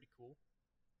is pretty cool,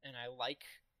 and I like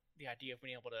the idea of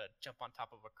being able to jump on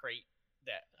top of a crate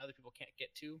that other people can't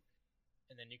get to,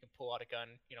 and then you can pull out a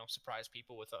gun, surprise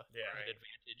people with an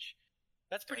advantage.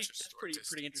 That's pretty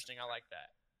interesting. I like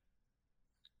that.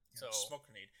 So smoke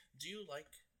grenade. Do you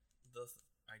like the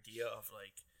idea of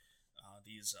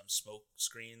these smoke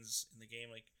screens in the game?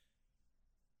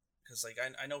 Because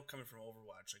I know coming from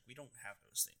Overwatch, we don't have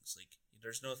those things.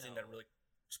 There's nothing that really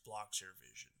blocks your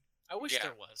vision. I wish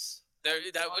there was.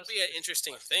 That would be an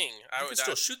interesting thing. You can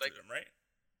still shoot through them, right?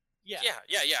 Yeah.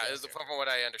 From what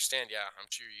I understand, I'm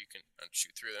sure you can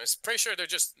shoot through them. I'm pretty sure they're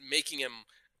just making them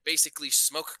basically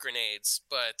smoke grenades,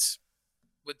 but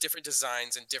with different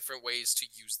designs and different ways to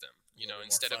use them. You know, little more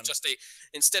instead of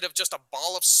fun. just a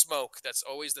ball of smoke that's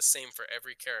always the same for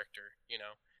every character. You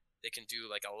know, they can do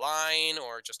like a line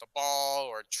or just a ball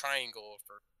or a triangle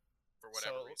for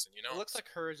whatever So, reason. You It know, looks like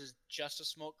hers is just a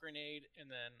smoke grenade, and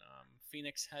then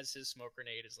Phoenix has his smoke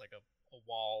grenade as like a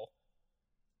wall.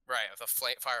 right, with a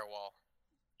firewall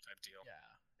type deal.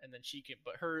 Yeah, and then she can.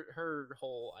 But her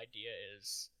whole idea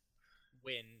is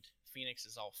wind. Phoenix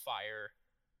is all fire.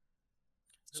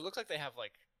 It looks like they have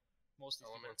like most of these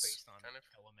people are Elements, based on kind of?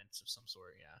 elements of some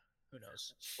sort. Yeah, who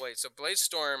knows? Wait, so Blaze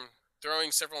Storm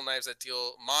throwing several knives that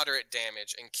deal moderate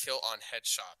damage and kill on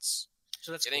headshots.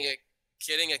 So that's Getting cool.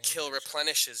 getting a Oh, kill headshots.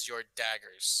 replenishes your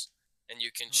daggers, and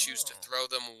you can choose to Oh. throw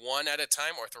them one at a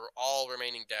time or throw all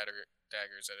remaining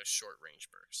daggers at a short range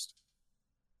burst.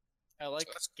 I like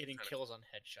that's getting kind of kills on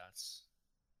headshots.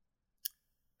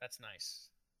 That's nice.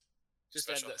 Just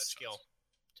add Special that headshots. skill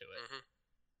to it. Mm-hmm.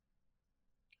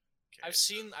 Okay, I've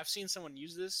seen someone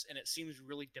use this, and it seems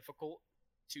really difficult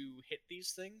to hit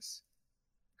these things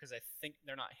because I think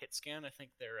they're not hit scan. I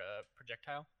think they're a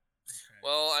projectile. Okay.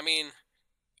 Well,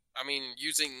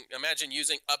 imagine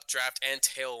using updraft and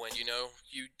tailwind. You know,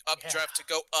 you updraft to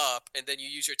go up, and then you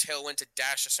use your tailwind to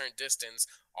dash a certain distance,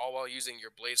 all while using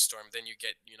your Blaze Storm. Then you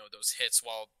get those hits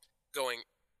while going,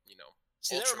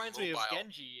 See, that ultra reminds me of mobile.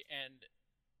 Genji, and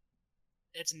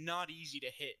it's not easy to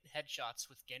hit headshots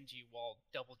with Genji while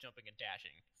double jumping and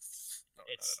dashing. No,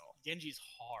 It's not at all. Genji's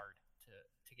hard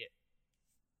to get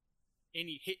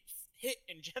any hit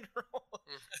in general.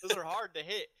 Those are hard to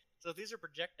hit. So if these are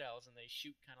projectiles and they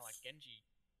shoot kind of like Genji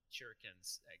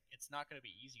shurikens, like, it's not going to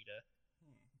be easy to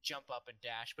jump up and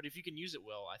dash. But if you can use it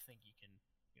well, I think you can,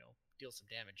 deal some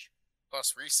damage. Plus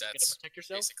You're going resets, to protect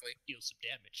yourself, basically. deal some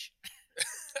damage.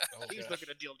 Oh, He's gosh. looking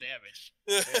to deal damage.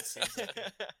 Yeah, it seems like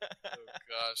it. Oh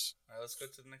gosh. All right, let's go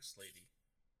to the next lady.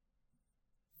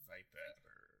 Viper.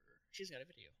 She's got a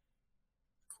video.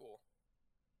 Cool.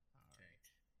 Okay.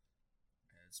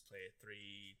 Let's play it. 3,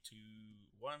 2,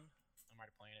 1. I'm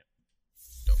already playing it.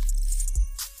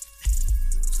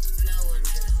 No one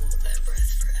can hold their breath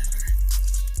forever.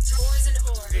 Poison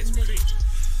ore emitted.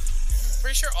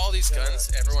 Pretty sure all these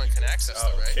guns everyone can access,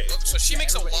 though, right? okay. Look, so she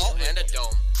makes a wall and a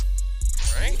dome,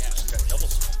 right? Yeah, she's got double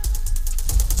smoke.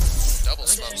 Double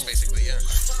smokes, basically. Yeah.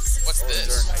 What's Is there a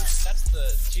this?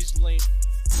 knife? She's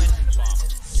planting the bomb.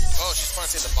 Oh, she's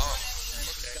planting the bomb. And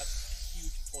she's Okay. got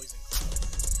huge poison cloud.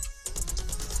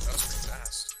 That was pretty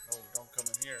fast. No, don't come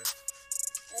in here.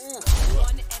 Ooh.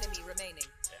 One enemy remaining.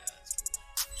 Yeah, that's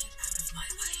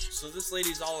cool. So this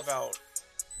lady's all about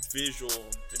visual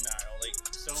denial, like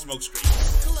Zone smoke screen.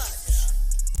 Clutch.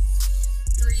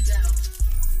 3 down.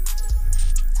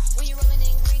 When you're rolling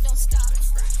in green, don't stop.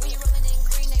 When you're rolling in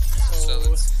green, they flop. So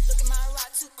let's- Look at my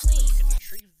rod too clean. You can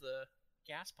retrieve the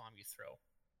gas bomb you throw.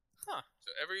 Huh.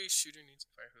 So every shooter needs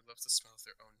a fighter who loves the smell of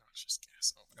their own noxious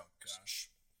gas. Oh, Oh gosh.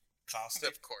 Caustic.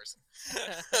 of course.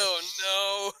 Oh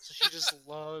no. So she just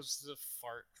loves the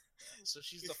fart. So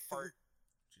she's the fart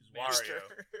She's master.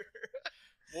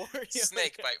 Wario. Wario.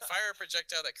 Snake bite. Fire a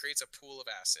projectile that creates a pool of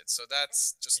acid. So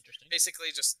that's just Interesting. basically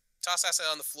just toss acid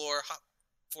on the floor. Hot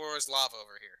floor is lava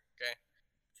over here. Okay.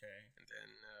 Okay. And then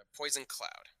poison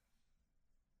cloud.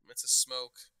 It's a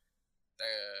smoke.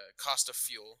 Cost of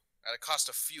fuel. At a cost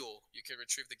of fuel, you can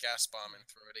retrieve the gas bomb and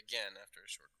throw it again after a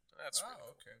short. That's Oh, really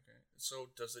cool. okay. So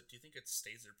do you think it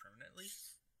stays there permanently?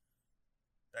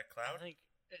 That I cloud? think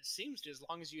it seems to, as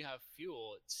long as you have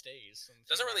fuel, it stays. until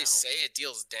Doesn't you really run out. say it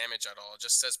deals damage at all. It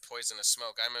just says poisonous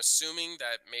smoke. I'm assuming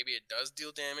that maybe it does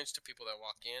deal damage to people that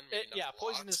walk in. Maybe not Yeah, a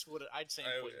lot. poisonous would I'd say.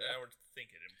 I Poison. would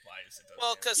think it implies it does.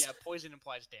 Well, damage. 'cause- Yeah, poison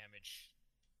implies damage.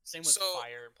 Same with So-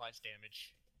 fire implies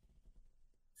damage.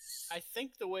 I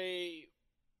think the way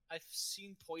I've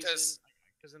seen poison,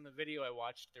 because in the video I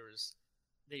watched,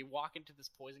 they walk into this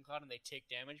poison cloud and they take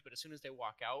damage, but as soon as they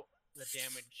walk out, the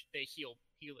damage they heal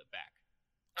it back.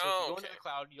 So if you go into okay. the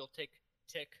cloud, you'll tick,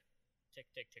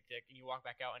 and you walk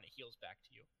back out and it heals back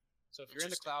to you. So if you're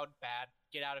in the Interesting. cloud, bad,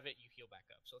 get out of it, you heal back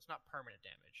up. So it's not permanent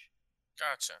damage.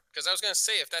 Gotcha. Because I was gonna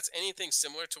say if that's anything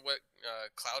similar to what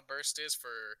Cloud Burst is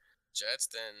for jets,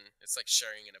 then it's like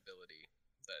sharing an ability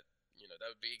that that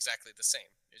would be exactly the same.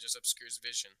 It just obscures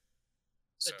vision.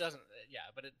 So, It doesn't, yeah,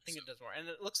 but I think it does more. And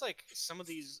it looks like some of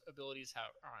these abilities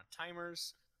are on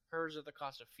timers. Hers are the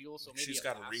cost of fuel, so maybe she's it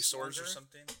got a lasts resource or longer.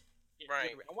 something.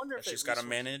 Right. I wonder if That she's it got to resources-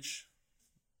 manage.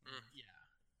 Yeah,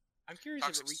 I'm curious if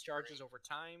it Toxic recharges spray. over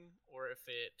time or if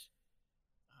it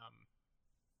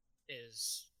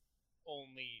is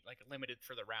only like limited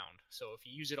for the round. So if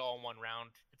you use it all in one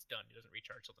round, it's done. It doesn't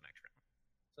recharge till the next round.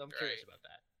 So I'm curious Right. about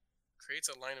that. creates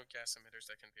a line of gas emitters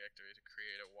that can be activated to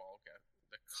create a wall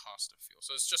the cost of fuel.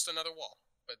 So it's just another wall,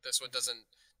 but this one doesn't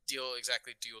deal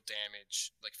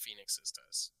damage like Phoenix's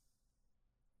does.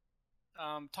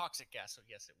 Toxic gas, so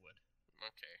yes, it would.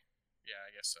 Okay, yeah,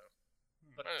 I guess so.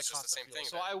 But it's just the same fuel. thing.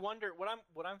 So I wonder what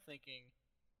I'm thinking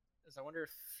is I wonder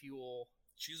if fuel.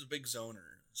 She's a big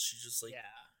zoner. She just like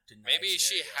denies maybe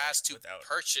she area, has like, to without...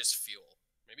 purchase fuel.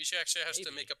 Maybe she actually has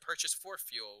to make a purchase for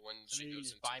fuel when so she you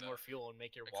goes just into buy the more fuel and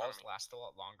make your economy. walls last a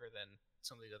lot longer than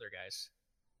some of these other guys.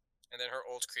 And then her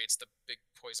ult creates the big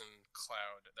poison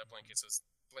cloud that blankets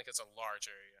a large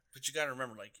area. But you gotta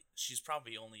remember, like, she's got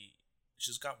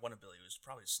one ability, it was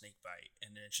probably snake bite,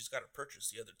 and then she's got to purchase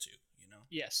the other two, you know?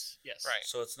 Yes. Right.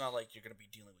 So it's not like you're gonna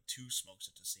be dealing with two smokes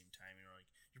at the same time.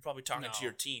 You're probably talking to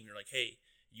your team. You're like, hey,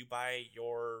 you buy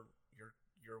your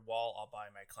wall, I'll buy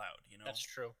my cloud. You know. That's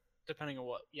true. Depending on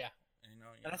what, yeah.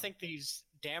 And I think these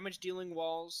damage dealing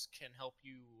walls can help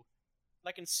you,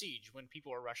 like in Siege, when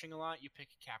people are rushing a lot, you pick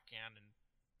a Capcan and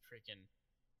freaking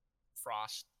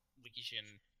Frost Legion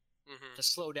to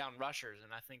slow down rushers,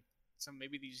 and I think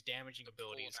maybe these damaging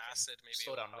abilities can acid maybe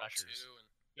slow down help rushers. too, and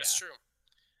that's true.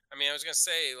 I mean, I was gonna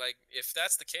say, like, if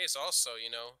that's the case, also,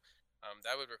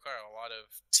 that would require a lot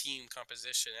of team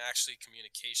composition and actually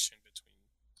communication between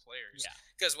players. Yeah.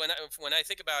 Because when I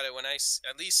think about it,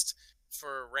 at least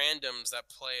for randoms that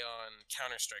play on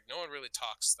Counter-Strike, no one really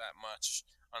talks that much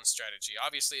on strategy.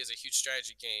 Obviously, it's a huge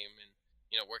strategy game, and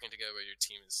working together with your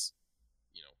team is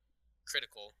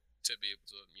critical to be able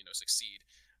to succeed.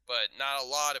 But not a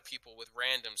lot of people with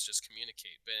randoms just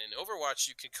communicate. But in Overwatch,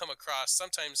 you can come across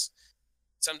sometimes.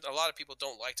 A lot of people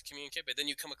don't like to communicate, but then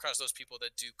you come across those people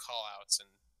that do call-outs and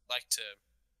like to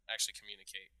actually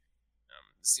communicate.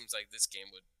 It seems like this game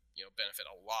would, benefit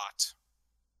a lot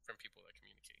from people that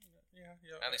communicate.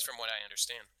 Yeah. At least from what I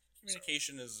understand.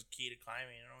 Communication is key to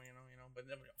climbing, But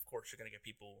then, of course, you're gonna get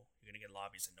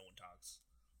lobbies that no one talks.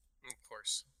 Of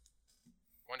course.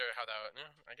 Wonder how that.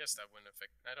 I guess that wouldn't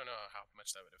affect. I don't know how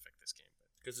much that would affect this game,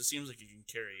 because it seems like you can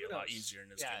carry a lot easier in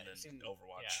this game than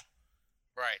Overwatch. Yeah.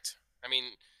 Right. I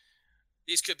mean,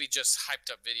 these could be just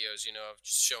hyped up videos, of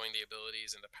just showing the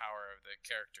abilities and the power of the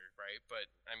character, right?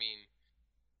 But, I mean,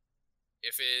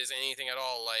 if it is anything at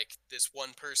all like this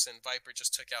one person, Viper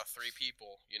just took out 3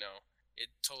 people, it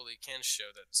totally can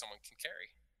show that someone can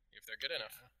carry if they're good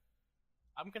enough. Yeah.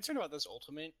 I'm concerned about this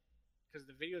ultimate because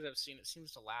the videos I've seen, it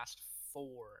seems to last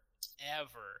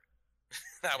forever.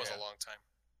 That was a long time.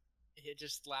 It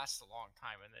just lasts a long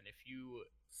time, and then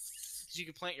because you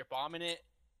can plant your bomb in it,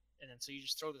 and then so you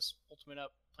just throw this ultimate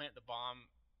up, plant the bomb,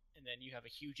 and then you have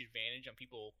a huge advantage on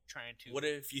people trying to. What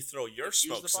if you throw your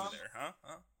smokes in there,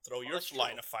 huh? Throw your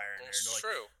line of fire in there. That's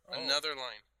true. Another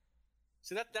line.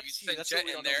 So that's Jet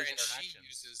in there, and she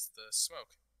uses the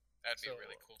smoke. That'd be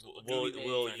really cool.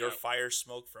 Will your fire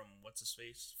smoke from what's his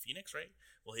face, Phoenix, right?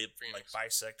 Will he like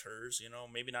bisect hers?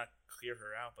 Maybe not clear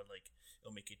her out, but like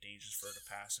it'll make it dangerous for her to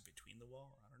pass in between the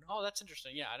wall. I don't know. Oh, that's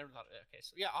interesting. Yeah, I never thought. Okay,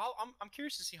 so yeah, I'm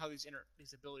curious to see how these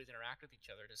abilities interact with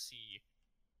each other to see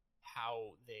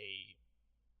how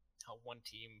one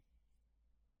team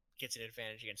gets an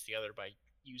advantage against the other by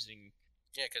using.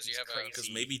 Yeah, because you have because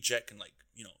maybe Jet can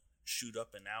shoot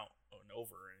up and out and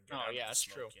over and get out of the that's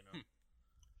smoke, true.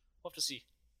 We'll have to see.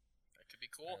 That could be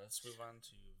cool. Let's move on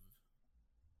to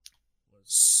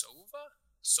Sova.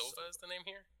 Sova is the name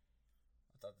here.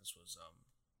 I thought this was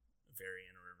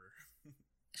Varian River.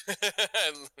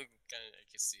 I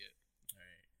can see it. All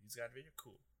right, he's got a video.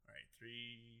 Cool. All right,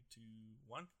 3, 2,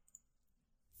 1.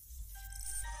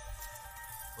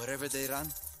 Wherever they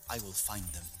run, I will find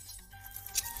them.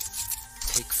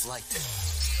 Take flight.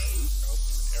 Nope,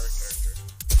 it's an Eric character.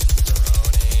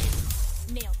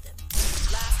 Nailed them.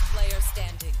 Last player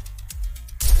standing.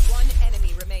 One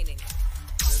enemy remaining.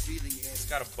 He's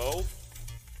got a bow.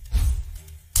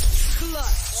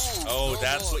 Clutch. Oh,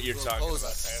 that's what you're talking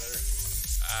about, Tyler.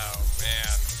 Oh,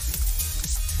 man.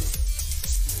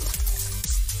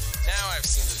 Now I've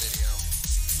seen the video.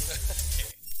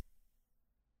 Okay.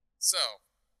 So,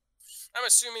 I'm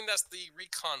assuming that's the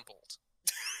recon bolt.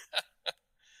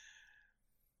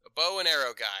 A bow and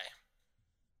arrow guy.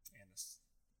 And this,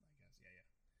 I guess,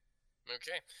 yeah.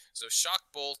 Okay, so shock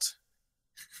bolt.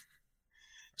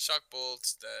 Shock bolt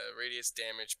radiates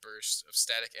damage burst of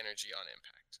static energy on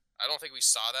impact. I don't think we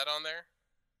saw that on there.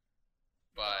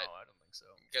 But no, I don't think so.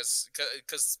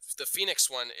 Because the Phoenix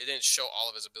one, it didn't show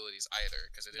all of his abilities either,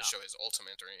 because it didn't show his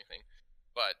ultimate or anything.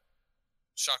 But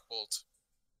shock bolt,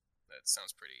 that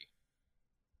sounds pretty.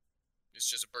 It's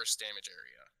just a burst damage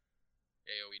area,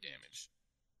 AOE damage.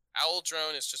 Owl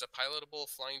drone is just a pilotable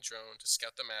flying drone to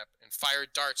scout the map and fire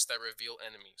darts that reveal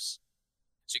enemies.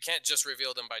 So you can't just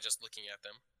reveal them by just looking at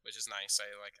them, which is nice.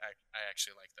 I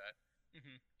actually like that.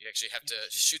 Mm-hmm. You actually have to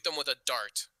Interesting. shoot them with a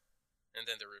dart, and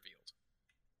then they're revealed.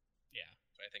 Yeah.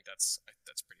 So I think that's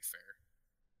pretty fair.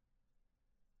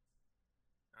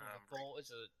 The bolt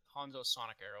is a Hanzo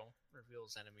Sonic Arrow.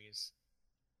 Reveals enemies.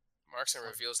 Marks and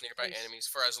Some reveals nearby place. enemies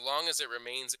for as long as it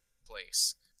remains in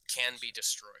place. Can be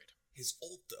destroyed. His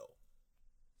ult though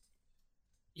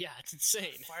Yeah, it's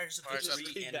insane. fires up Fires a up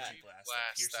three the energy blast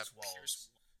blast that that pierces walls pierces-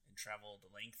 and travel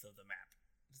the length of the map.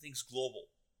 The thing's global.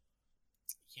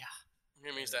 Yeah.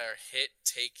 Enemies that are hit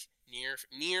take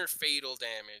near fatal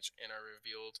damage and are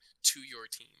revealed to your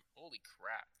team. Holy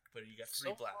crap! But you got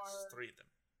three So blasts, far- 3 of them.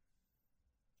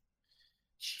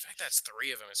 The fact that's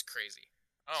 3 of them is crazy.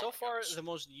 Oh So my far, gosh. the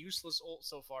most useless ult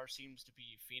so far seems to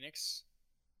be Phoenix,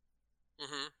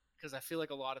 Mhm. because I feel like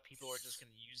a lot of people are just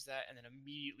going to use that and then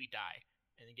immediately die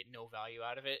and then get no value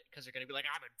out of it because they're going to be like,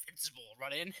 I'm invincible,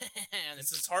 run in. And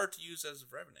It's hard to use as a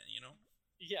Revenant, you know?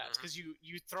 yeah, it's because you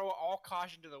throw all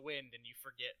caution to the wind and you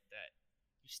forget that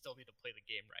you still need to play the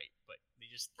game right. But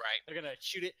Right. they're going to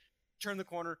shoot it, turn the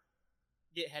corner,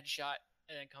 get headshot,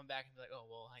 and then come back and be like, oh,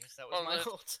 well, I guess that was Well, my the-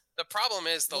 ult. The problem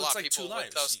is Well, a lot it's of like people 2 with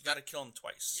lives. those. You gotta kill them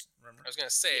twice. Remember? I was gonna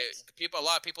say Yes. a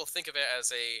lot of people think of it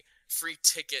as a free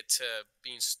ticket to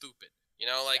being stupid. You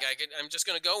know, like I'm just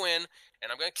gonna go in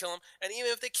and I'm gonna kill them, and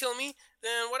even if they kill me,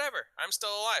 then whatever, I'm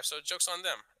still alive. So joke's on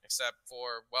them. Except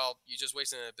for, well, you just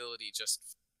wasted an ability just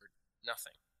for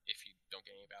nothing if you don't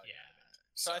get any value. Yeah. out of it.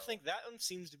 So I think that one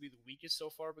seems to be the weakest so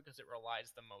far because it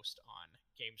relies the most on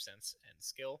game sense and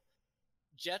skill.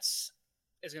 Jets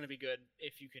is going to be good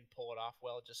if you can pull it off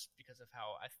well, just because of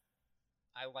how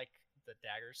I like the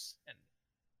daggers and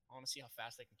I want to see how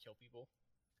fast they can kill people.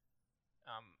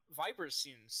 Vipers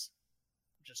seems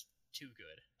just too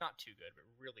good, not too good, but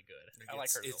really good. I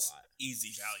like her a It's lot.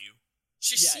 easy value.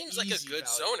 She Yeah, seems like a easy good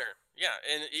value. zoner. Yeah,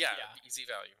 and Yeah. easy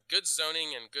value, good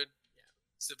zoning, and good. Yeah.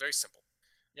 It's very simple.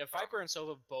 Yeah, Viper and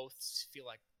Sova both feel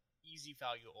like easy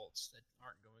value ults that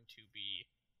aren't going to be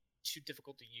too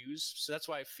difficult to use. So that's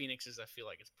why Phoenix is, I feel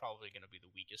like, it's probably going to be the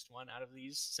weakest one out of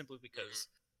these, simply because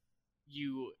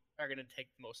you are going to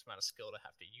take the most amount of skill to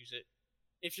have to use it.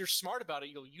 If you're smart about it,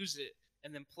 you'll use it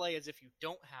and then play as if you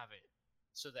don't have it,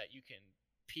 so that you can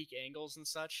peek angles and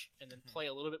such, and then play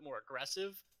a little bit more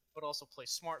aggressive, but also play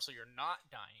smart so you're not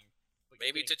dying. But you're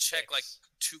Maybe to getting check like clicks.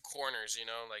 2 corners, you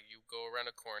know, like you go around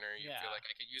a corner, you Yeah. feel like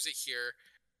I could use it here,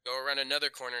 go around another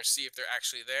corner, see if they're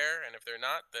actually there, and if they're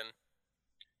not, then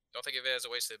don't think of it as a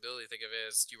wasted ability. Think of it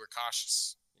as you were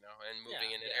cautious, you know, and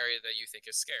moving in an area that you think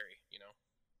is scary, you know.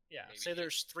 Yeah, Maybe say you-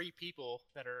 there's 3 people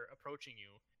that are approaching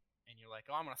you, and you're like,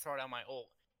 oh, I'm going to throw down my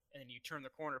ult. And then you turn the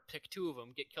corner, pick 2 of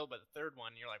them, get killed by the third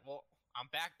one, and you're like, well, I'm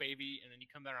back, baby. And then you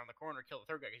come back around the corner, kill the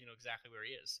third guy because you know exactly where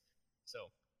he is.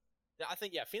 So, I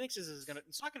think, yeah, Phoenix is going to,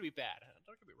 it's not going to be bad.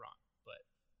 Don't get me wrong. But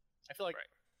I feel like Right.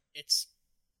 it's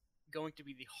going to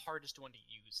be the hardest one to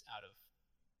use out of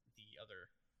the other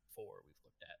 4 we've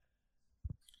looked at.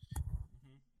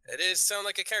 It is sound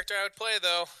like a character I would play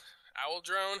though. Owl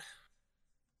drone.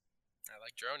 I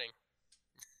like droning.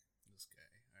 This guy.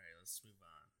 Alright, let's move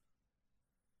on.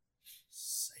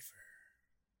 Cypher.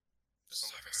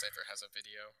 Doesn't look like Cypher has a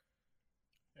video.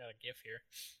 I got a GIF here.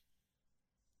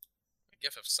 A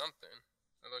gif of something.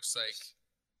 It looks like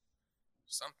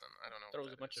something. I don't know.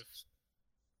 Throws what a that bunch is.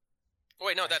 of. Oh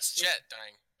wait, no, that's Actually- Jet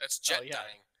dying. That's Jet yeah.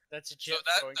 dying. That's a So Jet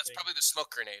throwing that's things. probably the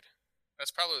smoke grenade.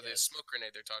 That's probably the Yes. smoke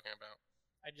grenade they're talking about.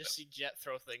 I just see Jet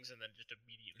throw things and then just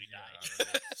immediately die.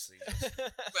 Let's see.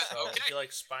 But So, okay. if you like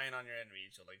spying on your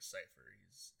enemies, you'll like Cypher.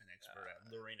 He's an expert at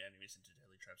luring enemies into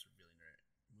deadly traps, revealing their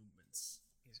movements.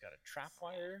 He's got a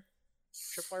trapwire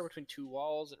between 2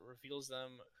 walls. It reveals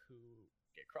them who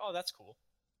get. Oh, that's cool.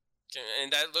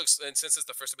 And that looks, and since it's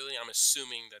the first ability, I'm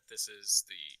assuming that this is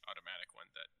the automatic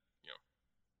one that, you know,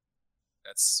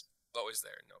 that's always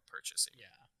there, no purchasing.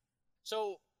 Yeah.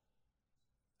 So,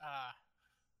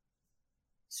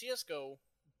 CS:GO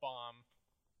bomb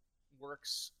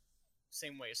works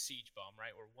same way as Siege bomb,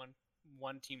 right? Where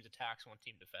one team attacks, one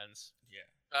team defends.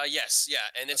 Yeah. Yes,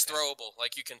 yeah, and it's Okay. throwable.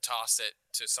 Like you can toss it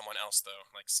to someone else though.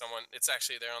 Like someone, it's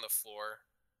actually there on the floor.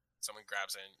 Someone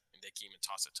grabs it and they can even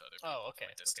toss it to other people Oh, from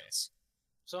okay, a distance.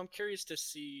 So I'm curious to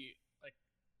see, like,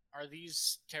 are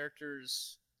these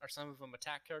characters, are some of them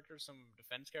attack characters, some of them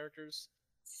defense characters,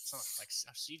 some like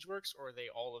how Siege works, or are they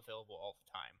all available all the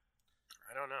time?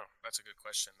 I don't know. That's a good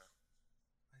question though.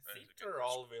 I That is think a good they're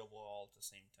all available all at the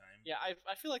same time. Yeah,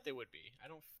 I feel like they would be. I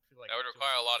don't feel like That would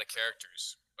require a lot of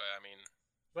characters, but I mean,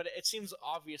 But it seems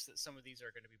obvious that some of these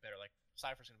are going to be better. Like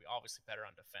Cypher's going to be obviously better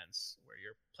on defense, where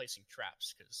you're placing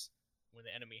traps because when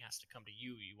the enemy has to come to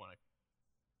you, you want to,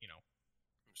 you know.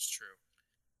 it's true.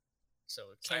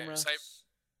 So Cy- camera. Cy-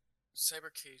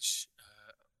 Cyber Cage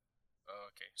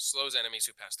Okay. Slows enemies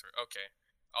who pass through. Okay.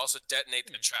 Also detonate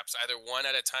the traps, either one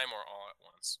at a time or all at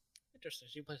once. Interesting.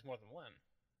 So you can place more than one.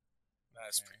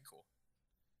 That's pretty cool.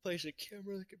 Place a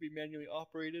camera that can be manually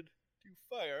operated to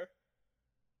fire.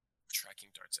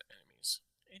 Tracking darts at enemies.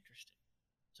 Interesting.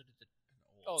 So did the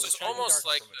So it's the tracking almost darts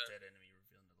like from a dead enemy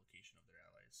revealing the location of their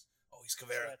allies. Oh, he's so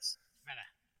Caveira. that's meta.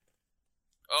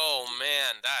 Oh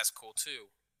man, that's cool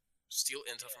too. Steal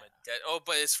intel from a dead. Oh,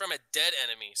 but it's from a dead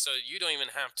enemy, so you don't even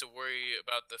have to worry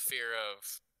about the fear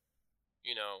of,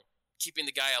 keeping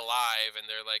the guy alive. And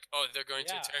they're like, oh, they're going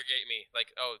to interrogate me.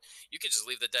 Like, oh, you could just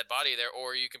leave the dead body there,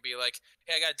 or you can be like,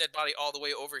 hey, I got a dead body all the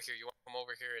way over here. You want to come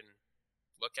over here and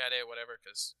look at it, whatever?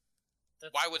 Because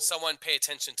why would someone pay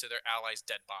attention to their ally's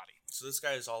dead body? So this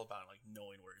guy is all about like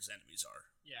knowing where his enemies are.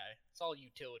 Yeah, it's all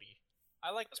utility.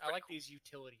 I like That's pretty these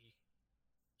utility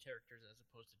characters as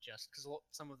opposed to just because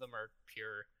some of them are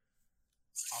pure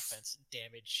offense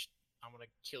damage. I'm gonna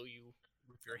kill you,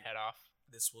 rip your head off.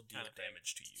 This will deal Kinda thing.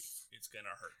 damage to you. It's gonna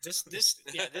hurt.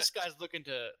 This guy's looking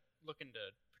to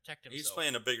protect himself. He's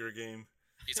playing a bigger game.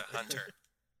 He's a hunter.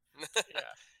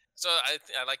 Yeah. So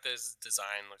I like this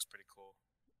design. Looks pretty cool.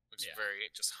 Looks Yeah. very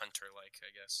just hunter-like, I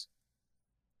guess.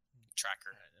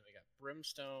 Tracker. Alright, then we got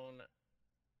Brimstone.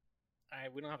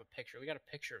 We don't have a picture. We got a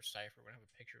picture of Cypher. We don't have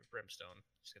a picture of Brimstone.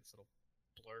 Just got this little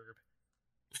blurb.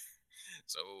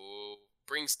 So,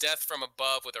 brings death from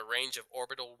above with a range of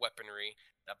orbital weaponry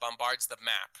that bombards the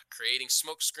map, creating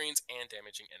smoke screens and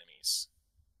damaging enemies.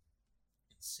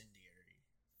 Incendiary.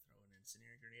 Throw an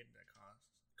incendiary grenade that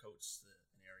coats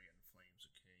an area in flames.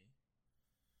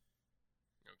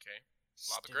 Okay.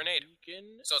 Lob a Stim grenade.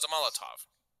 Beacon. So it's a Molotov.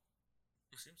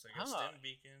 Seems like a stim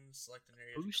beacon. Select an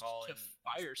area Boost to call to in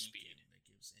fire each speed. beacon that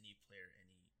gives any player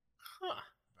Huh.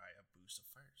 by a boost of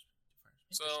fire speed.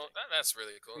 So that's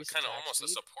really cool. Increase Kind of attack almost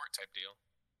a speed. support type deal.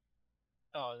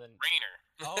 Oh, and then Rainer.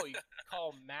 oh, you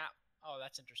call map. Oh,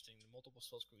 that's interesting. The multiple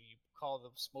spell screen. You call the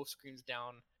smoke screens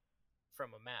down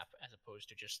from a map as opposed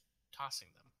to just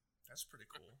tossing them. That's pretty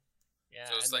cool. Yeah.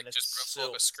 So it's and like then just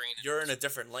pull up a screen. And You're in a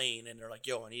different lane, and they're like,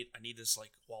 "Yo, I need this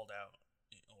like walled out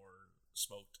or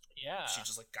smoked." Yeah. She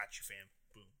just like, "Got you, fam."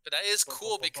 Boom. But that is Boom,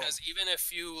 cool boom, boom, because boom. even if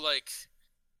you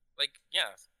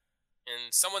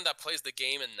and someone that plays the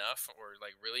game enough or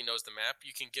like really knows the map,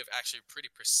 you can give actually pretty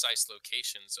precise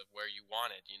locations of where you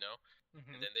want it, Mhm.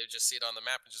 And then they would just see it on the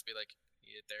map and just be like,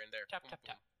 "Need it there and there." Tap, Boom, tap, boom.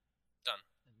 tap. Done.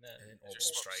 And then And There's orbital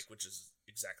smokes. strike, which is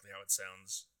exactly how it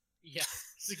sounds. yeah,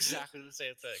 it's exactly the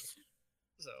same thing.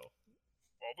 So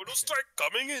Orbital strike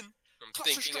coming in. I'm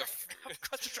thinking of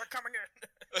cluster strike coming in.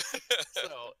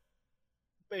 So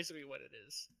basically, what it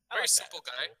is. I very like that. simple It's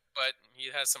guy, cool. but he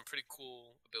has some pretty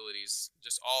cool abilities,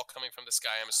 just all coming from the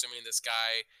sky. I'm assuming this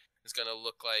guy is gonna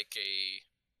look like a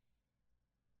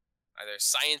either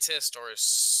scientist or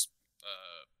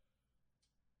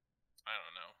I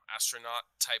don't know, astronaut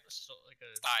type So like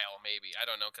a style, maybe. I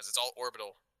don't know, because it's all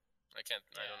orbital. I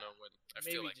don't know what. I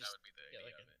feel maybe like that just- would be the yeah,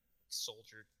 idea like of a it.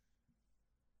 soldier,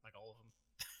 like all of them.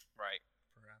 Right.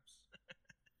 Perhaps.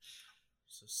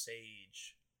 So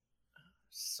Sage.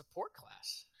 Support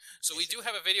class. So we do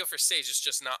have a video for Sage. It's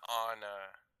just not on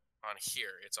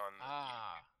here. It's on.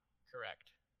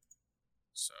 Correct.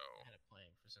 So I had it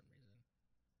playing for some reason.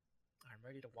 I'm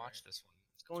ready to watch this one.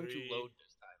 It's going Three. to load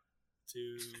this time.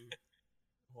 2,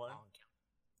 1. Long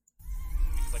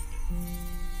count. Click it.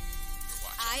 we're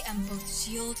watching. I am both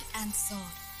shield and sword.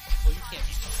 Well, you can't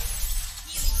be both.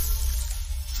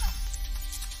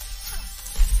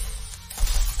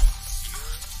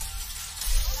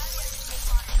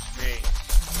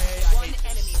 One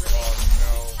enemy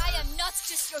remaining. I am not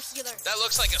just your healer. That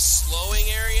looks like a slowing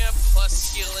area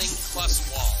plus healing plus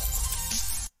wall.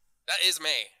 That is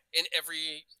May in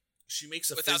every She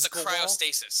makes a without the physical wall.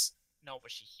 cryostasis. No,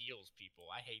 but she heals people.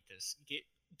 I hate this.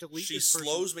 Delete She this person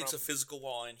slows, makes a from- physical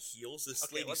wall, and heals. This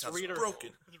Okay, lady let's sounds read her.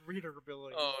 broken. Let's read her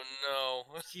ability. Oh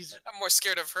no! She's I'm more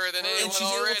scared of her than And anyone she's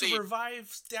able already. to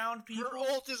revive down people. her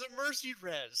ult is a mercy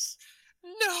res.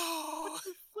 No!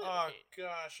 Oh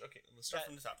gosh. Okay, let's start That-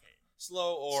 from the top.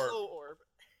 Slow orb. Slow orb.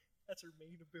 That's her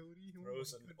main ability. Oh my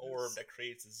Throws an goodness. orb that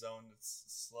creates a zone that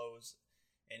slows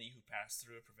any who pass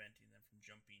through it, preventing them from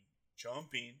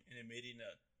jumping, and emitting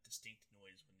a distinct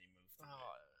noise when they move through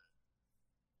Oh, it.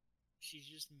 she's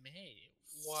just May.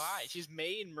 Why? She's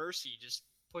May and Mercy just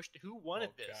pushed. Who wanted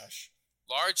Oh this? gosh.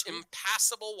 Large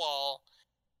impassable wall,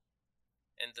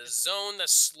 and the zone that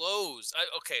slows.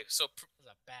 Okay, so This is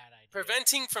a bad idea.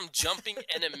 preventing from jumping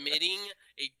and emitting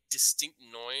a distinct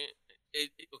noise.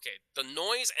 Okay, the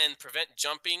noise and prevent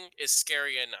jumping is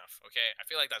scary enough. Okay, I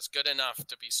feel like that's good enough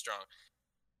to be strong.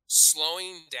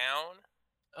 Slowing down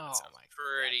Oh sounds my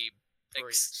pretty.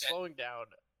 god. Slowing down.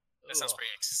 That sounds Ugh.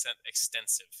 pretty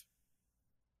extensive.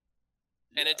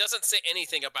 And it doesn't say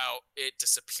anything about it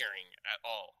disappearing at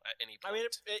all at any point. I mean,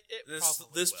 it This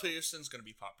probably will. person's gonna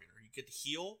be popular. You get to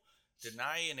heal,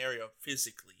 deny an area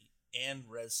physically, and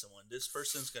res someone. This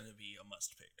person's gonna be a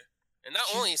must pick. And not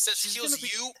only it says she's heals gonna be-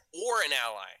 you or an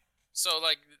ally. So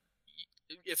like,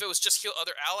 if it was just heal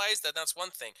other allies, then that's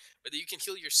one thing. But you can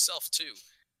heal yourself too.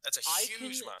 That's a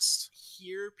huge must.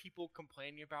 Hear people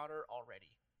complaining about her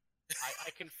already.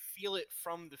 I can feel it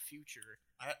from the future.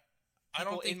 I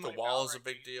don't think the wall is a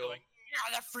big deal. Like,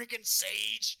 yeah, that freaking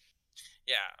Sage.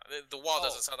 Yeah, the wall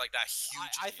doesn't sound like that huge.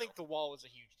 I deal. think the wall is a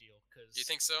huge deal because You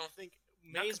think so? I think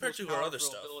Not May's compared most to her other powerful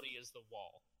stuff. ability is the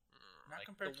wall. Not Like,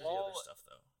 compared the to the other wall- stuff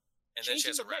though. And then she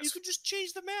has a You res. can just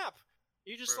change the map.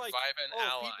 You just Revive like an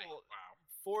ally. people, Wow.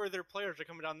 4 of their players are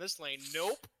coming down this lane.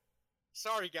 Nope.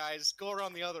 Sorry guys, go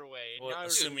around the other way. Well, Now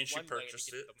there's assuming she one lane to purchased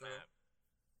get it, to the though. map.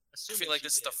 I Assuming feel like she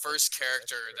this is the did, first that's true,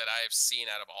 character that's that true. I've seen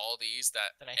out of all these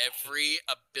that That I every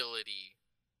ability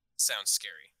sounds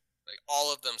scary. Like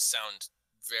all of them sound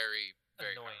very,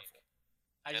 very Annoying. powerful.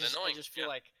 I and just annoying, feel yeah.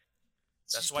 like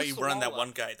That's she why puts you the run that wall one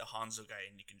up. guy, the Hanzo guy,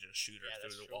 and you can just shoot her Yeah,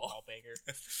 that's through the true. wall. Wall banger.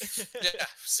 Yeah,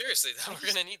 seriously, we're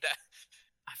gonna need that.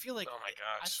 I feel like Oh my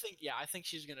I gosh. think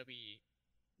she's gonna be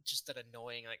just that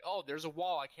annoying. Like, oh, there's a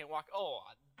wall. I can't walk. Oh,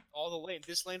 all the lane.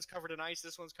 This lane's covered in ice.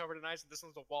 This one's covered in ice, and this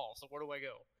one's a wall. So where do I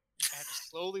go? I have to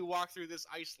slowly walk through this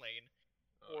ice lane,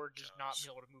 or just not gosh. be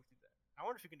able to move through that. I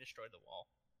wonder if you can destroy the wall.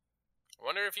 I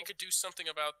wonder if you could do something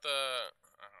about the.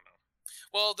 I don't know.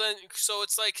 Well, then, so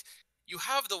it's like you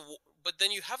have but then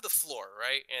you have the floor,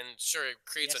 right? And sure, it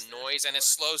creates Yes, a there's the noise and it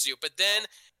floor. slows you. But then,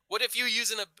 what if you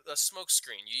use a smoke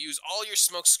screen? You use all your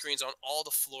smoke screens on all the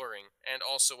flooring, and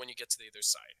also when you get to the other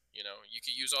side. You know, you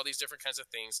could use all these different kinds of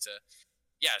things to.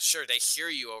 Yeah, sure, they hear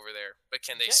you over there, but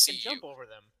can they Jet see can you? jump over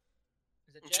them.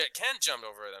 Is it Jet can jump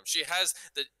over them. She has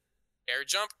the air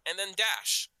jump and then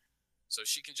dash, so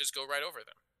she can just go right over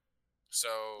them. So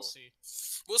We'll see.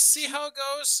 we'll see how it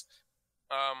goes.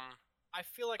 I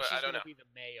feel like But I she's don't gonna know. be the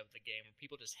May of the game.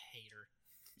 People just hate her.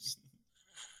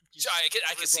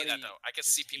 I can see that everybody though. I can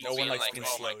just see hates people No one being likes like, being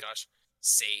 "Oh my slowed. gosh,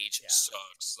 Sage Yeah.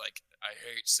 sucks." Like I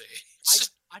hate Sage.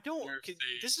 I don't. You're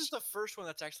This is Sage. the first one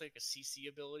that's actually like a CC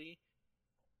ability.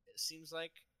 It seems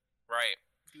like. Right.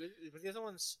 Were the other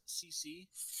ones CC?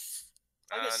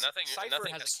 I guess Nothing. Cypher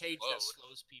nothing has has a cage that slowed.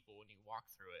 slows people when you walk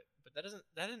through it, but that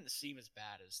didn't seem as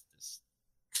bad as this.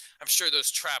 I'm sure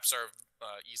those traps are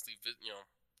easily,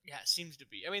 Yeah, it seems to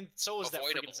be. I mean, so is that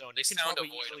Avoidable. freaking zone. They You can sound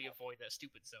probably easily avoidable. avoid that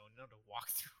stupid zone. You don't have to walk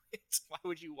through it. Why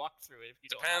would you walk through it if you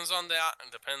don't? Depends have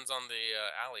to? on the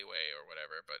alleyway or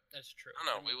whatever. But That's true. I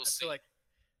don't know, we will I see. feel like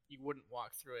you wouldn't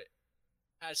walk through it.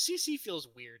 CC feels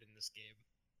weird in this game.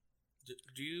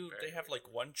 Do you? Very They have like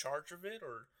one charge of it,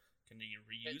 or can you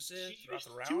reuse it She throughout used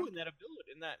the two round? in that ability.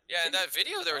 In that. yeah, in that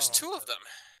video there was Oh, 2 of them.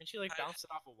 And she like bounced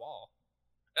it off a wall.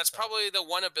 That's So- probably the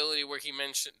one ability where they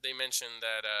mentioned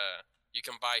that you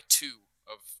can buy 2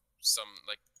 of some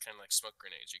like kind of like smoke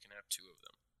grenades. You can have 2 of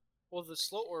them. Well, the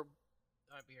slow orb.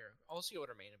 Here, I'll see what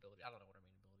her main ability. I don't know what her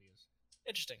main ability is.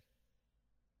 Interesting.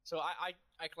 So I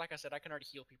like I said, I can already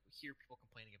hear people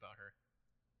complaining about her.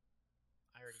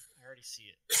 I already see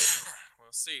it.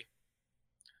 We'll see.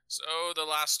 So the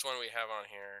last one we have on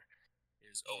here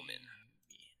is Omen.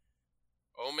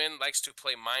 Omen likes to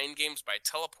play mind games by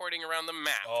teleporting around the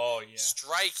map, Oh yeah.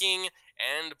 striking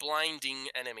and blinding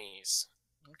enemies.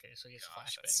 Okay, so he has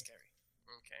Gosh, flashbang. that's scary.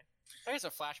 Okay. I guess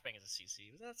a flashbang is a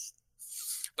CC, but that's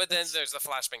But then there's the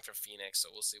flashbang for Phoenix, so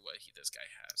we'll see what this guy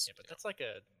has. yeah, but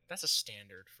that's a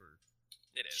standard for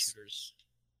It is. shooters.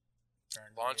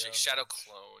 Launching Shadow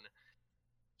Clone.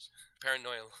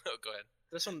 Paranoia. Oh, go ahead.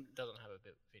 This one doesn't have a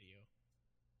bit video.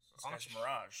 This guy's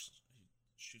Mirage. He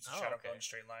shoots a Oh, shadow okay. in a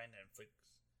straight line and inflicts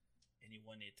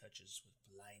anyone it touches with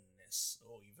blindness.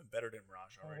 Oh, even better than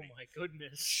Mirage already. Oh my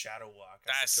goodness. Shadow walk.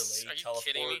 That's- Delay, are you teleport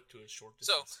kidding me? to a short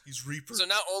So- distance. He's Reaper. So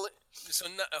not only,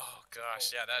 oh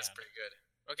gosh, Oh, yeah, that's man. pretty good.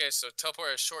 Okay, so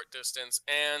teleport a short distance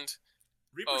and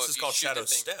Reaper's if is you called shoot the Shadow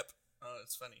thing- Step. Oh,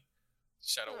 that's funny.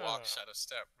 Shadow Walk, Ah. Shadow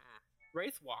Step.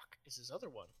 Wraith Walk is his other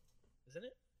one, isn't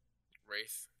it?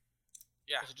 Wraith.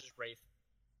 Yeah, Or is it just Wraith?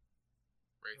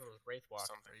 Wraith. Or Wraith Walk.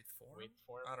 Something. Wraith form? Wraith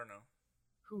form. I don't know.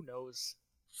 Who knows?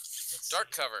 Let's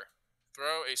Dark see. cover.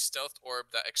 Throw a stealth orb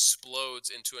that explodes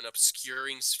into an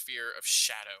obscuring sphere of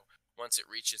shadow once it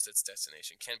reaches its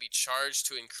destination. Can be charged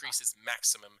to increase its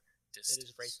maximum distance. It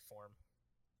is Wraith form.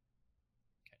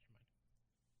 Okay, never mind.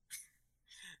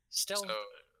 Stealth.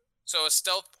 So a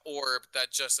stealth orb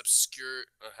that just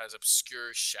has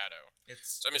obscure shadow.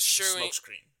 It's So I'm it's a assuming- smoke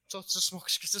screen. So it's a smoke.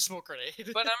 It's a smoke grenade.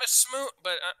 But I'm a smooth.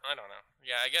 But I don't know.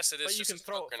 Yeah, I guess it is. But you just can a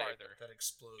throw smoke it grenade. farther. That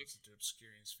explodes into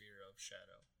obscuring sphere of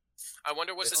shadow. I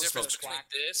wonder what's It's the a difference smoke between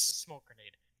screen. It's a this. smoke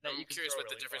grenade. That I'm you can curious throw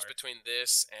what the really difference far. between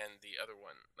this and the other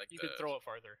one. Like You the. can throw it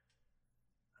farther.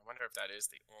 I wonder if that is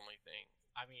the only thing.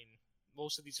 I mean,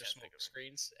 most of these are Can't think smoke of it.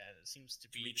 screens, and it seems to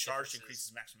Can be be charged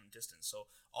differences. increases maximum distance. So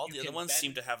all You the other can ones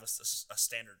seem to bend- have a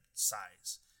standard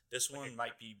size. This Like one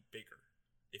might be bigger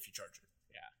if you charge it.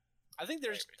 I think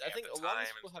there's. Right, but you I have think the a lot of time these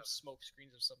and people have stuff. smoke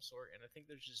screens of some sort, and I think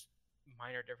there's just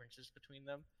minor differences between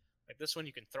them. Like this one,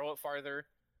 you can throw it farther.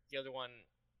 The other one,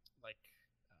 like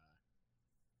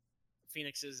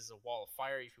Phoenix's, is a wall of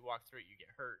fire. If you walk through it, you get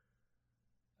hurt.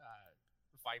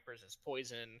 Viper's is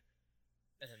poison,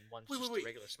 and then one's Wait, just wait, a wait.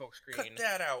 regular smoke screen. Cut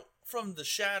that out. From the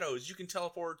shadows, you can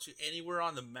teleport to anywhere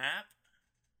on the map,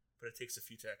 but it takes a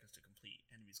few seconds to complete.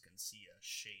 Enemies can see a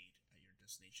shade at your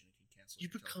destination and can cancel You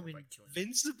your become teleport by killing you.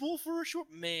 invincible for a short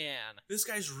man. This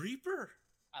guy's Reaper.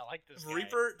 I like this guy.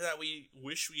 Reaper that we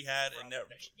wish we had and never,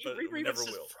 but we Reaper never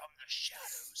says will. from the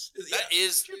shadows. That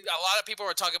is a lot of people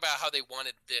were talking about how they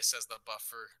wanted this as the buff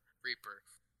for Reaper.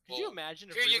 Could you imagine?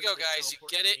 If Here you Reaper go, could just guys. You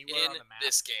teleport get it anywhere on in the map?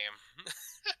 this game.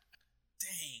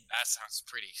 Dang. That sounds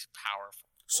pretty powerful.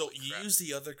 So Holy you crap. use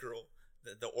the other girl,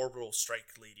 the orbital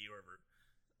strike lady or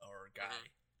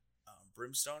guy,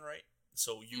 Brimstone, right?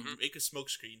 So you Mhm. make a smoke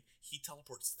screen. He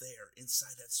teleports there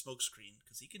inside that smoke screen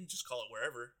because he can just call it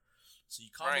wherever. So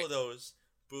you combo Right. those.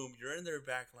 Boom, you're in their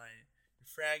back line. You're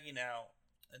fragging out,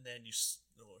 and then you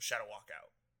shadow walk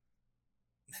out.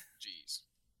 Jeez.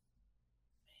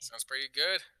 Sounds pretty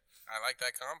good. I like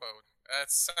that combo.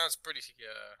 That sounds pretty.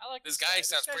 I like This guy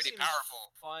sounds guy pretty seems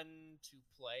powerful. Fun to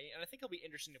play, and I think he'll be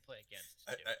interesting to play against.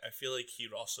 Too. I feel like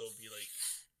he'd also be like,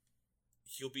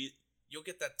 you'll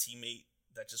get that teammate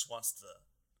that just wants to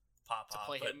pop To off,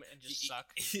 play but him and just he,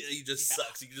 suck. He just Yeah.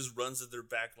 sucks. He just runs at their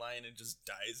back line and just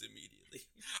dies immediately.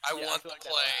 I Yeah, want feel the like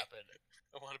that'll play. happen.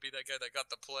 I want to be that guy that got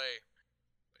the play.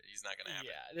 But he's not gonna happen.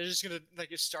 Yeah, they're just gonna like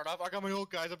just start off. I got my old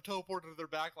guys. I'm teleporting to their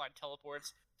backline.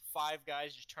 Teleports. 5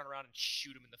 guys just turn around and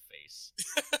shoot him in the face.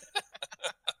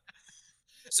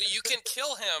 So you can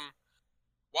kill him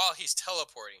while he's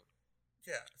teleporting.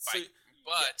 Yeah, Right. so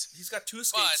But he's got 2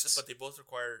 escapes, but- but they both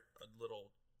require a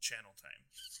little channel time.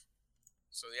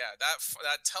 so yeah,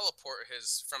 that teleport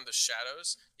is from the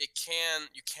shadows. You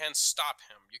can stop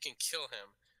him. You can kill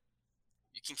him.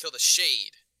 You can kill the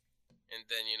shade, and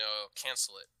then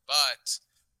cancel it. But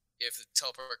if the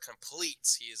teleport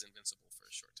completes, he is invincible for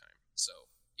a short time. So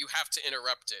you have to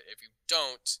interrupt it. If you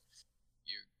don't,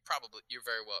 you're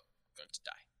very well going to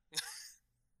die.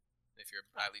 If you're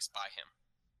at least by him.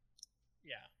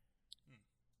 Yeah,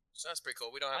 So that's pretty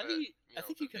cool. We don't I have think, a. I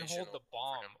think you can hold visual the for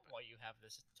bomb him, but- while you have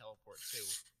this teleport too.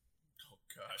 Oh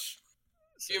gosh.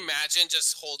 Can you imagine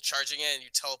just charging it and you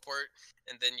teleport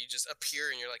and then you just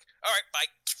appear and you're like, all right, bye.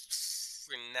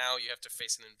 And now you have to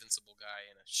face an invincible guy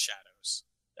in the shadows.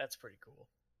 That's pretty cool.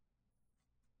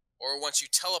 Or once you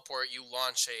teleport, you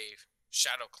launch a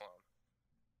shadow clone.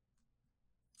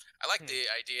 I like the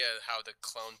idea of how the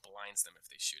clone blinds them if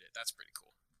they shoot it. That's pretty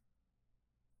cool.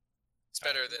 It's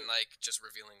better than just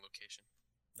revealing location.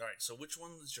 All right, so which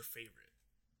one is your favorite?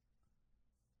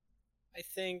 I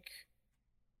think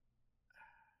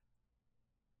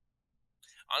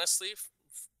Honestly,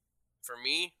 for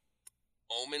me,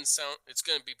 Omen sound. It's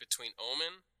gonna be between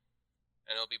Omen,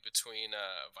 and it'll be between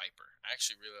Viper. I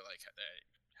actually really like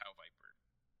how Viper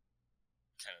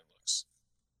kind of looks.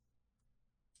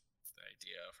 The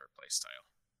idea of her playstyle.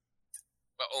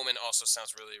 But Omen also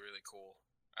sounds really, really cool.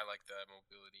 I like the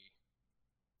mobility.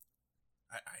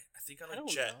 I think I I like don't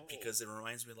Jet know. because it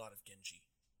reminds me a lot of Genji,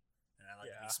 and I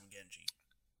like me some Genji.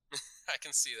 I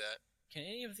can see that. can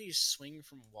any of these swing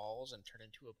from walls and turn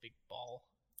into a big ball?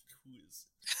 Who is?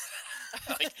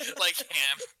 like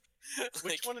Ham.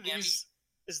 Which Like one of Hammy. these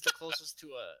is the closest to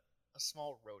a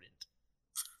small rodent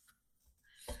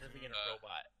living in a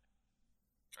robot?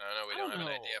 I don't know. We I don't don't have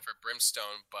an know. idea for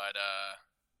Brimstone, but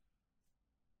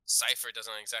Cypher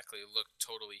doesn't exactly look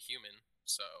totally human.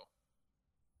 So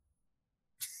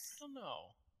I don't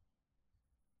know.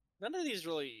 None of these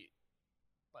really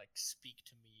speak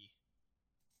to me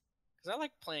because I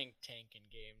like playing tank in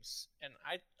games, and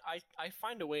I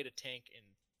find a way to tank in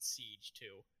Siege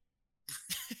too.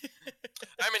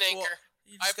 I'm an anchor. Well,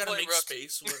 you just I gotta play make Rook.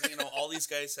 space. Where, all these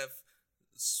guys have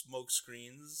smoke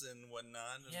screens and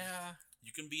whatnot. And Yeah,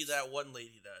 you can be that one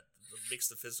lady that makes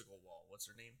the physical wall. What's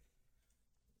her name?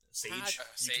 Sage.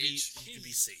 Sage. You can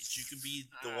be Sage. You can be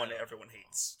the I one don't that everyone know.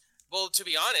 hates. Well, to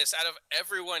be honest, out of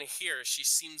everyone here, she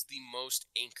seems the most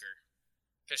anchor.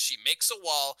 Because she makes a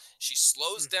wall, she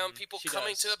slows down people She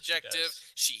coming to does, objective,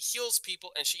 she she heals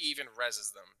people, and she even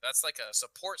reses them. That's like a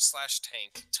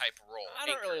support/tank type role. I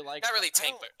don't really like. Not really I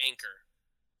tank, don't- but anchor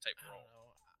type I role. don't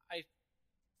know.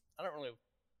 I don't really.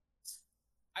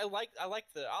 I like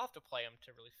the. I'll have to play them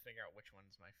to really figure out which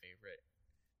one's my favorite.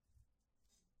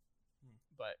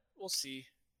 But we'll see.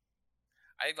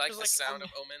 I like 'Cause, the like, sound of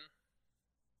Omen.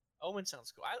 Omen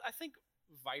sounds cool. I think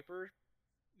Viper,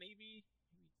 maybe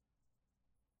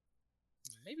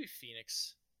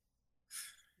Phoenix.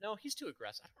 No, he's too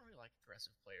aggressive. I don't really like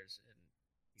aggressive players in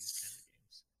these kinds of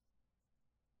games.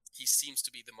 He seems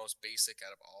to be the most basic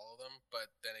out of all of them,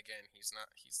 but then again, he's not.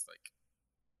 He's like.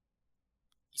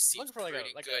 He seems looking for, like,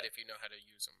 pretty a- good if you know how to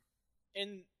use him.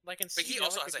 In But Siege, he I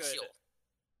also like has a good, heal.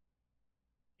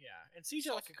 Yeah, and Siege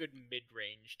I like a good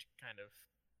mid-ranged kind of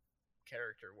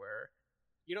character where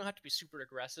you don't have to be super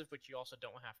aggressive, but you also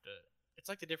don't have to. It's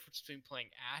like the difference between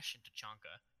playing Ashe and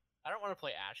Tachanka. I don't want to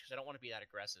play Ashe because I don't want to be that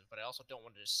aggressive, but I also don't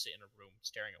want to just sit in a room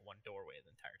staring at one doorway the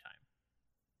entire time.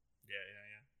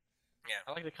 Yeah.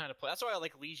 I like the kind of play. That's why I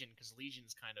like Legion, because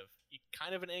Legion's kind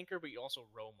of an anchor, but you also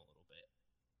roam a little bit.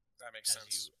 That makes as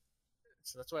sense.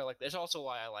 So that's why I like. There's also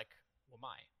why I like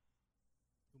Umami,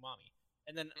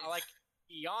 and then I like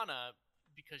Iana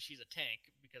because she's a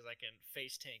tank, because I can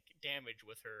face tank damage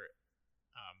with her.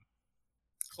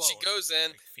 Clone. She goes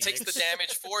in, Like takes the Phoenix.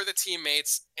 damage for the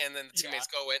teammates, and then the teammates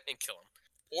go in and kill him.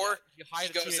 Or you hide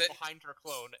she a goes teammate in. behind her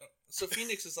clone. So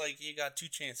Phoenix is like, you got two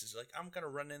chances. Like, I'm gonna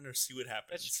run in there, see what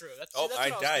happens. That's true. That's Oh, that's I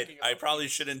what was died. thinking I about probably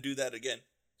Phoenix. shouldn't do that again.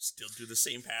 Still do the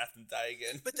same path and die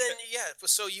again. But then,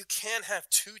 so you can have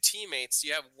two teammates.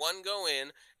 You have one go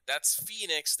in, that's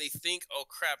Phoenix. They think, oh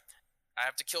crap, I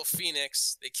have to kill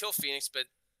Phoenix. They kill Phoenix, but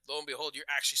lo and behold, you're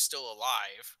actually still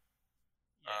alive.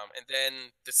 And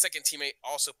then the second teammate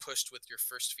also pushed with your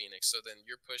first Phoenix. So then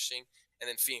you're pushing, and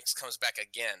then Phoenix comes back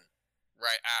again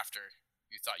right after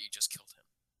you thought you just killed him,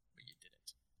 but you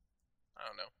didn't. I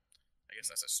don't know. I guess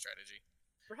that's a strategy.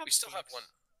 Perhaps We still have Phoenix. one.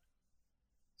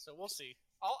 So we'll see.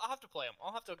 I'll have to play them.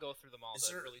 I'll have to go through them all Is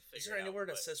to there, really figure is there it anywhere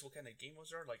out, that but says what kind of game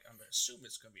modes are? Like, I'm assuming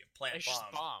it's gonna be a plant it's just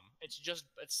bomb. bomb. It's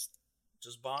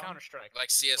Just bomb. Counter Strike. Like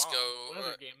CS:GO, What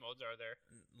other game modes are there?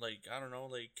 Like, I don't know,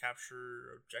 like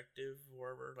capture objective,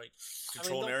 wherever, like I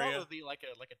control mean, an there'll area. probably be like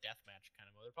a deathmatch kind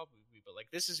of mode. There probably be, but like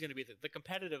this is gonna be the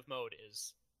competitive mode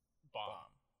is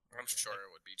bomb. I'm sure it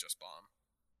would be just bomb.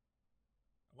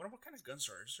 I wonder what kind of guns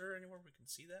are. Is there anywhere we can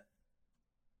see that?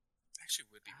 Actually,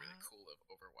 would be really cool if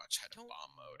Overwatch had a Don't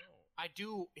bomb mode, know. I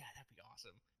do. Yeah, that'd be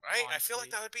awesome. right? I feel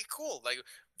like honestly. that would be cool. Like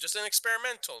just an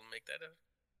experimental, make that a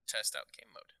test out game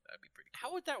mode. That'd be pretty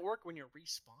How cool. would that work when you're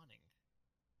respawning?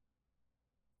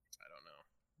 I don't know.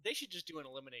 They should just do an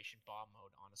elimination bomb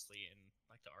mode, honestly, in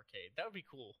like the arcade. That would be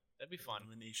cool. That'd be fun.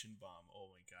 Elimination bomb.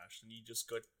 Oh my gosh! And you just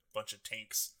got a bunch of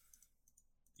tanks.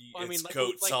 Well, I It's mean, like-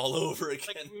 goats like- all over Like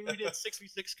again. when we did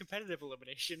 6v6 competitive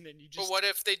elimination, and you just But what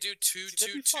if they do See,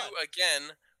 that'd be 2-2-2 fun. again,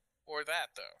 or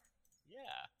that though?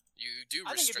 yeah. You do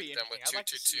I think it'd be restrict them with interesting. I'd like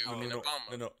to see 2-2-2 how- no, in no, a bomb no,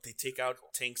 mode. no. They take out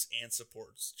Cool. tanks and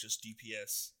supports, just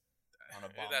DPS on a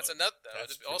bomb. That's mode. another. That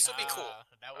That's would also be pretty cool.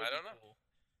 That would I be don't know. cool.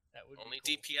 That would Only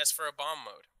be cool. DPS for a bomb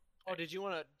mode. Oh, did we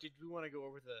want to go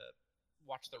over the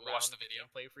watch the Watch round the video.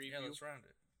 gameplay preview? Yeah, let's round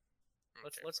it.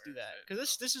 Let's do where that is it?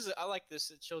 because this is I like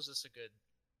this. It shows us a good.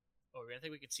 Oh, I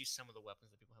think we can see some of the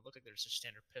weapons that people have. Look like there's just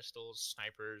standard pistols,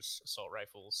 snipers, assault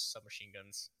rifles, submachine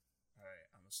guns, All right,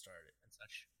 I'm gonna start it. and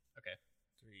such. Okay.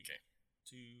 3, Okay.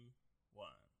 2,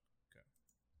 1, go.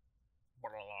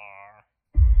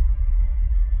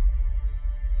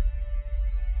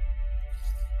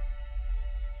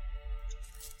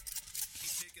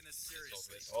 He's taking this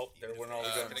seriously. Oh, there went all the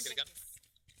Can I guns. get a gun?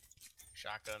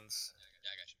 Shotguns.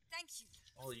 Yeah, I got you. Thank you.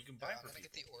 Oh, you can buy I'm for gonna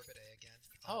get people. the Orbit A again.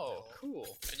 Oh, cool.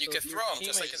 And you So can if throw your them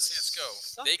just like in teammates CS:GO.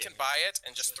 suck They at can it- buy it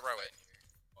and just throw it.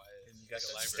 And you got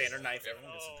the standard knife.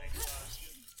 Everyone gets a knife.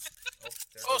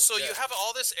 There Oh, goes so you Jet. have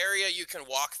all this area you can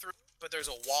walk through, but there's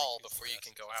a wall before you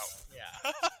can go out. Yeah.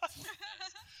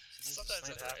 Sometimes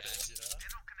it happens, you know?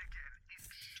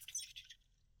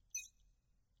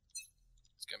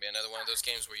 It's gonna be another one of those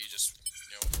games where you just,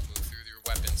 move through your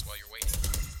weapons while you're waiting.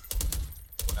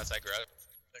 That's that garage.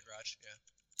 That garage, yeah.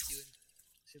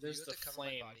 See, there's the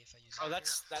flame. If I use Oh,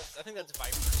 that's. I think that's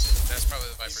Viper. That's probably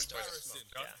the Viper's Smoke. toilet.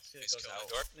 Yeah. See, it He's goes killing out.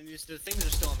 the door. And the things are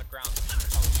still on the ground. So you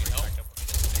should probably get back up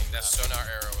against the thing. That sonar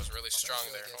arrow was really strong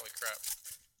really there. good. Holy crap.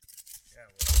 Yeah,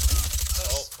 well.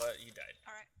 Oh, but you died.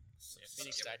 Alright. Yeah,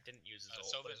 Phoenix died, didn't use his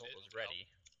ult, but his ult was Soviet- ready.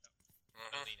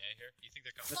 Mhm. Lean A here. You think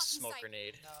they're coming? That's a Fucking smoke sight.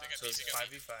 grenade. They got So it's BB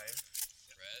 5v5.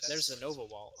 Res. There's the Nova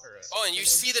wall. Oh, and you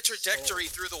see the trajectory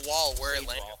through the wall where it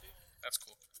landed. Wall. That's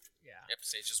cool. Yeah. Yep,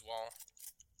 Sage's wall.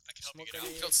 I help me Smoke get out.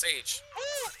 grenade. Killed Sage.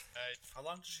 How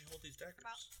long does she hold these daggers?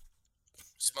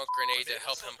 Smoke grenade to Okay,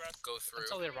 help so him Brad- go through.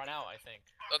 Until they run out, I think.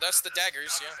 Oh, that's the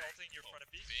daggers, I'm yeah. assaulting your front of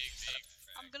me. Big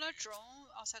I'm gonna drone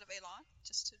outside of A-Lot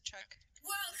just to check.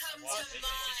 Welcome Well, to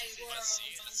my world. Let's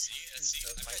see.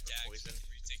 I've got daggers poison.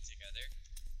 we retake together.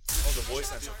 Oh, the voice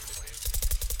lines up for the game.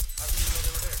 How did you know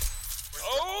they were there?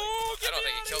 Oh, I don't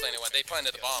think he killed anyone. They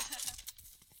planted the bomb.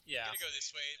 Yeah. I'm gonna go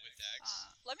this way with dags.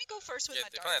 Let me go first with Yeah,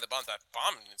 my they dart. planted the bomb. That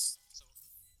bomb is...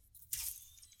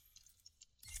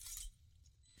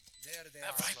 There they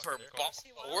That are. Viper Wow.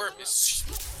 orb is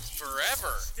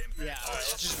forever. Yeah.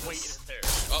 Just wait in there.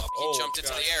 Oh, he Oh, jumped into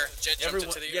God. the air. Jet jumped Everyone,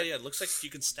 into the yeah, air. it looks like you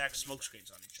can stack smoke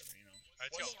screens on each other, you know. Alright,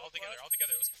 let's go. All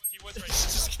together. He was right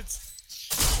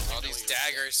here. All these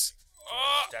daggers.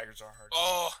 Oh, Daggers are hard.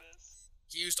 oh.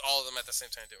 He used all of them at the same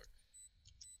time, too.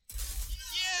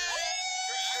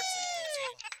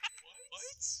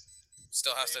 What?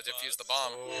 Still has to defuse the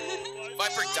bomb. Oh.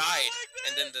 Viper died,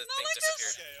 and then the thing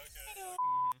disappeared. Okay.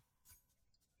 Mhm.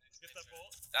 Get that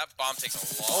bolt. That bomb takes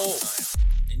a long Oh.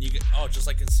 time. And you get just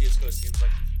like in CS:GO, it seems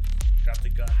like if you grab the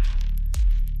gun,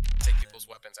 Take people's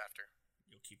weapons after.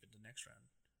 you'll keep it the next round.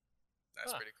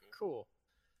 That's Huh, pretty cool. Cool.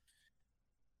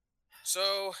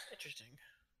 So Interesting.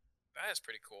 that is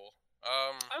pretty cool.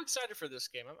 I'm excited for this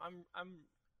game.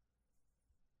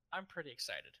 I'm pretty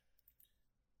excited.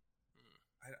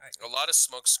 A lot of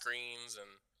smoke screens,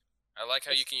 and I like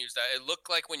how you can use that. It looked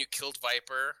like when you killed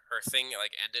Viper, her thing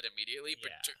like ended immediately,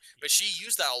 but she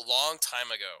used that a long time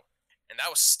ago, and that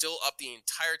was still up the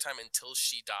entire time until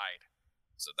she died.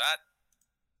 So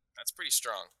that's pretty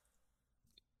strong.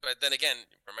 But then again,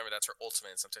 remember that's her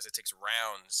ultimate. Sometimes it takes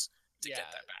rounds to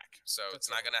get that back. So it's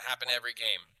not going to happen every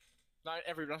game. Not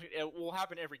every round. It will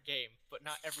happen every game, but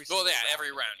not every. Well, single yeah, round every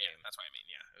of the round. game. Yeah, that's what I mean.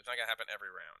 Yeah, it's not going to happen every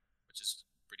round, which is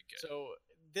pretty good. So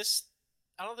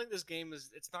I don't think this game is.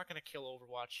 It's not going to kill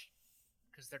Overwatch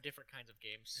because they're different kinds of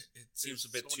games. It seems a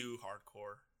bit too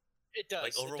hardcore. It does.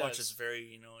 Like Overwatch it is does.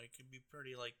 very, it can be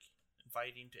pretty like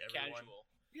inviting to everyone. casual.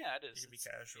 Yeah, it is. It can be It's-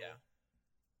 casual. Yeah.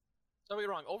 Don't get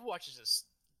me wrong. Overwatch is a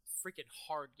freaking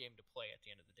hard game to play. At the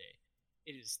end of the day,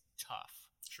 it is tough.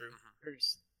 True.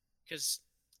 Because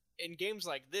in games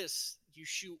like this, you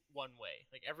shoot one way.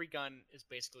 Like every gun is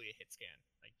basically a hit scan.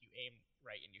 Like you aim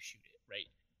right and you shoot it right.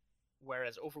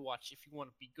 Whereas Overwatch, if you want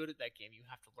to be good at that game, you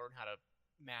have to learn how to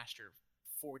master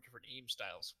 4 different aim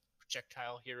styles: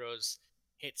 projectile heroes,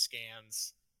 hit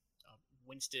scans,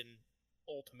 Winston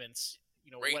ultimates.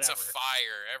 Rates whatever. of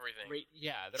fire, everything.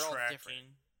 Yeah, they're all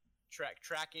different. Tracking.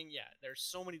 Tracking, yeah. There's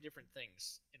so many different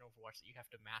things in Overwatch that you have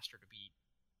to master to be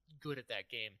good at that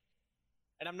game.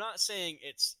 And I'm not saying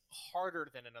it's harder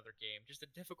than another game, just the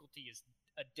difficulty is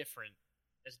different.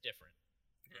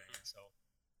 Yeah. So,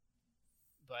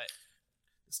 but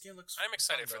This game looks. I'm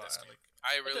excited fun, for this though. game.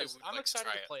 I really would I'm like excited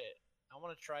to try to play it. I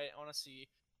want to try it. I want to see.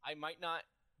 I might not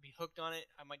be hooked on it.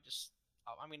 I might just.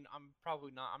 I mean, I'm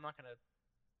probably not. I'm not gonna.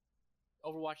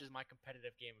 Overwatch is my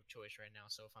competitive game of choice right now.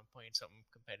 So if I'm playing something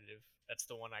competitive, that's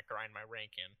the one I grind my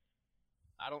rank in.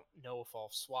 I don't know if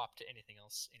I'll swap to anything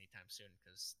else anytime soon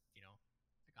because I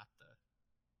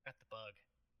got the bug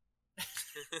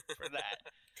for that.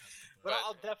 But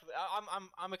I'll definitely.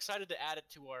 I'm excited to add it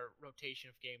to our rotation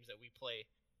of games that we play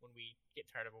when we get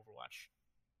tired of Overwatch.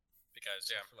 Because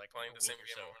for like playing a the same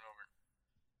week or game so. over and over.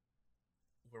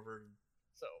 Where we're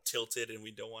So tilted and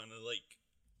we don't want to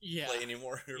yeah, play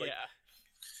anymore. We're like, yeah.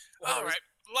 All right,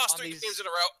 lost on 3 these- games in a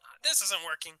row. This isn't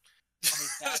working. On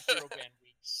these bad hero ban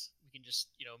weeks, we can just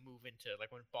move into like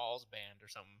when Ball's banned or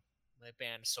something. They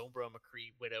banned Sombra, McCree,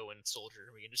 Widow, and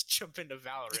Soldier. We can just jump into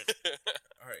Valorant.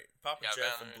 all right, Papa Yeah,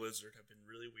 Jeff and Valorant. Blizzard have been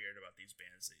really weird about these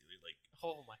bans lately. Like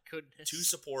Oh my goodness. 2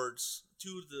 supports,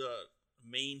 2 of the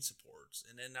main supports,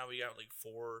 and then now we got like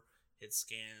 4 hit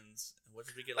scans. And what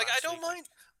did we get? Like, last I don't week? mind.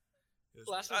 It was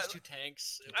Last weird. one's 2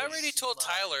 tanks. It I was already told not-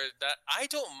 Tyler that I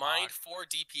don't mind Mod. 4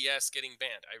 DPS getting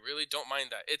banned. I really don't mind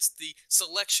that. It's the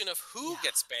selection of who Yeah.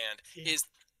 gets banned Yeah. is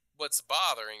what's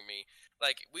bothering me.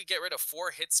 Like, we get rid of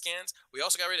 4 hit scans. We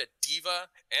also got rid of Diva,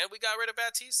 and we got rid of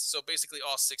Baptiste. So basically,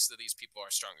 all 6 of these people are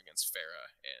strong against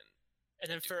Farah. And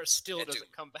then Ferris still and doesn't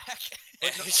Doom. come back.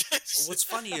 What's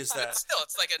funny is But that still,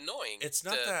 it's like annoying. it's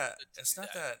not to do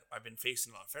that I've been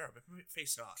facing a lot of Farrah, I've been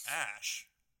facing a lot of Ash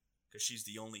because she's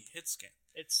the only hit scan.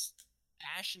 It's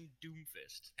Ash and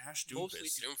Doomfist. Ash Mostly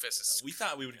Doomfist. Doomfist is. We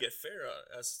thought we would get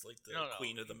Farrah as like the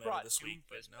queen of the we meta brought this week,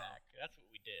 but Doomfist no. back. That's what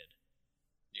we did.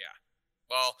 Yeah.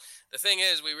 Well, the thing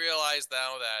is, we realize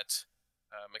now that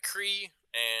McCree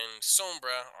and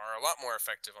Sombra are a lot more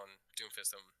effective on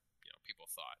Doomfist than people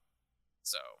thought.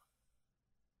 So,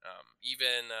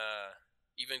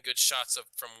 even good shots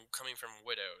from coming from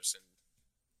Widows and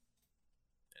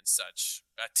and such,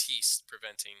 at least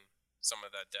preventing some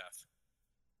of that death.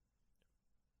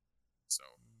 So,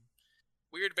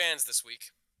 weird bans this week,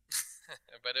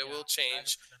 but it will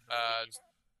change.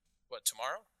 What,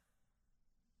 tomorrow?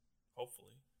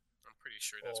 Hopefully. I'm pretty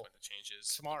sure that's when the change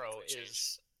is. Tomorrow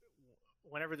is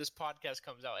whenever this podcast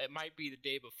comes out. It might be the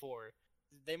day before.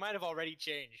 They might have already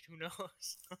changed. Who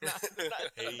knows? We're not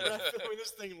filming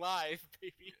this thing live,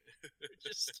 baby.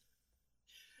 This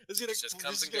is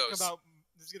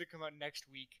gonna come out next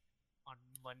week on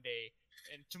Monday.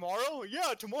 And tomorrow,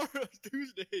 tomorrow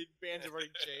Tuesday. Bans have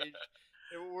already changed.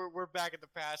 And we're back in the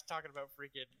past talking about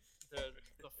freaking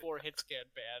the 4 hit scan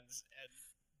bans, and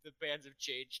the bans have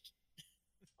changed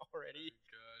already.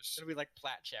 Oh, gosh. It'll be like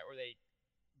Plat Chat, where they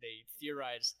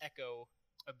theorize Echo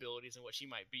abilities and what she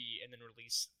might be, and then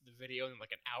release the video, and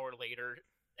like an hour later,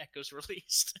 Echo's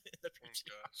released in the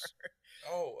PTR.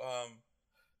 Oh,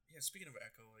 yeah. Speaking of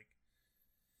Echo, like,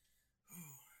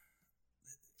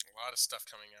 a lot of stuff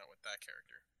coming out with that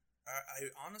character. I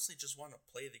honestly just want to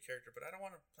play the character, but I don't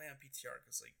want to play on PTR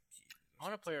because, like, I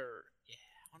want to play her. Yeah,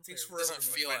 it takes forever to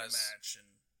find a match, and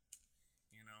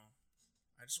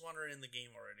I just want her in the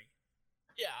game already.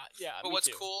 Yeah. But what's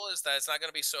cool is that it's not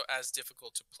going to be as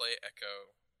difficult to play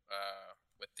Echo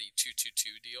with the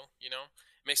 2-2-2 deal. It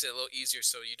makes it a little easier,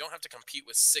 so you don't have to compete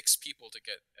with 6 people to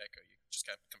get Echo. You just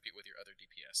got to compete with your other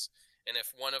DPS. And if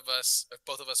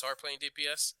both of us are playing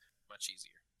DPS, much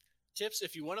easier. Tips: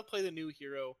 if you want to play the new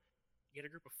hero, get a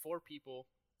group of 4 people.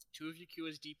 2 of you queue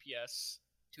as DPS,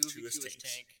 2 of you queue as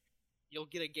tank. You'll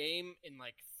get a game in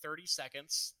like 30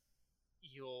 seconds.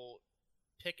 You'll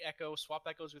pick Echo, swap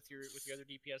Echoes with your other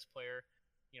DPS player.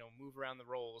 Move around the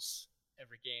roles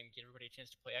every game, get everybody a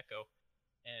chance to play Echo,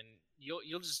 and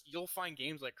you'll find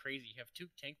games like crazy. You have 2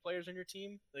 tank players on your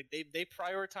team. Like they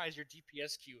prioritize your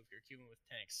DPS queue if you're queuing with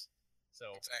tanks.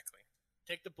 So exactly,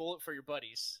 take the bullet for your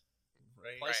buddies.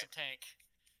 Right. Play some tank,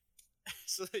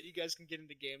 so that you guys can get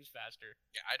into games faster.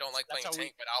 Yeah, I don't like playing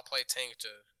tank, but I'll play tank to.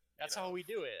 That's how we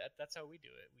do it. That's how we do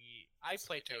it. I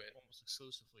play tank almost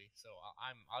exclusively, so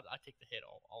I take the hit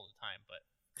all the time. But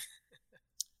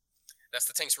that's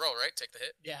the tank's role, right? Take the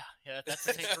hit. Yeah, that's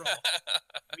the tank's role.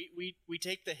 We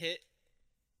take the hit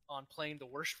on playing the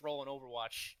worst role in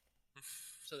Overwatch,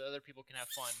 so that other people can have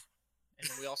fun, and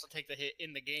then we also take the hit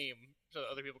in the game so that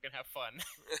other people can have fun.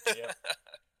 Yep.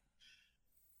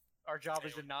 Our job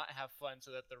is to not have fun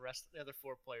so that the other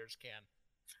 4 players can.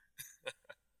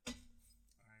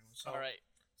 All right.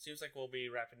 Seems like we'll be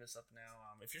wrapping this up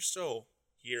now. If you're still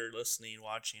here, listening,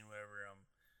 watching, whatever,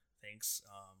 thanks.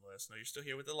 Let us know you're still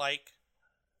here with a like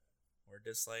or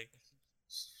dislike.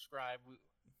 Subscribe.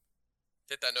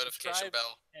 Hit that notification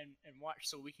bell and watch,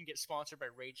 so we can get sponsored by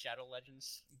Raid Shadow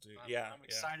Legends. Dude, I'm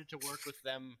excited to work with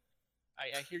them.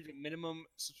 I hear the minimum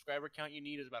subscriber count you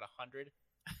need is about 100.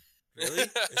 Really?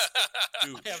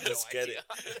 Dude, let's get it.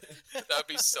 That'd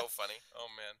be so funny. Oh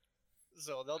man.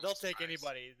 So they'll take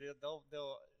anybody.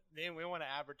 We want to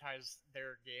advertise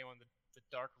their game on the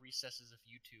dark recesses of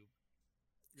YouTube.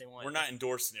 We're not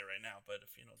endorsing it right now, but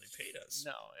if they paid us.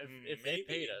 No, if they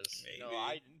paid us, maybe.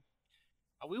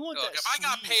 No, we want Look, that. If I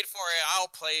got paid for it, I'll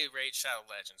play Raid Shadow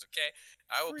Legends. Okay,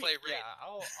 I will play Raid. Yeah,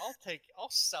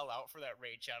 I'll sell out for that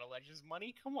Raid Shadow Legends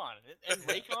money. Come on, and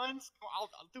Raycons.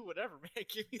 I'll do whatever, man.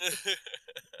 Give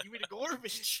me the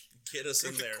garbage. Get us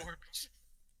in there.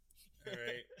 All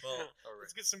right. Well,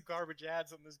 let's get some garbage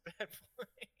ads on this bad boy.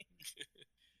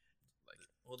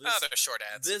 They're short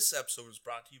ads. This episode was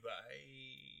brought to you by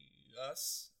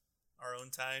us, our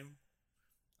own time,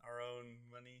 our own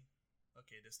money.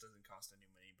 Okay, this doesn't cost any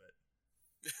money, but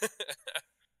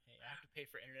hey, I have to pay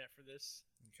for internet for this.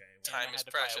 Okay, time is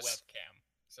precious. Buy a webcam,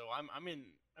 so I'm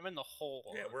in the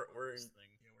hole. Yeah, we're in. Thing.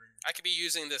 Yeah, I could be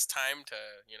using this time to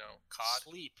COD.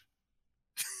 Sleep.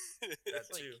 That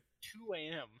like too. 2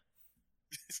 a.m.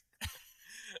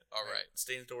 All right.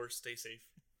 Stay indoors. Stay safe.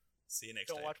 See you next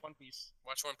time. Don't watch One Piece.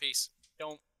 Watch One Piece.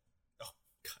 Don't. Oh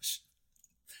gosh.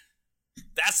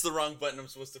 That's the wrong button I'm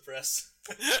supposed to press.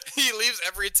 He leaves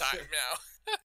every time now.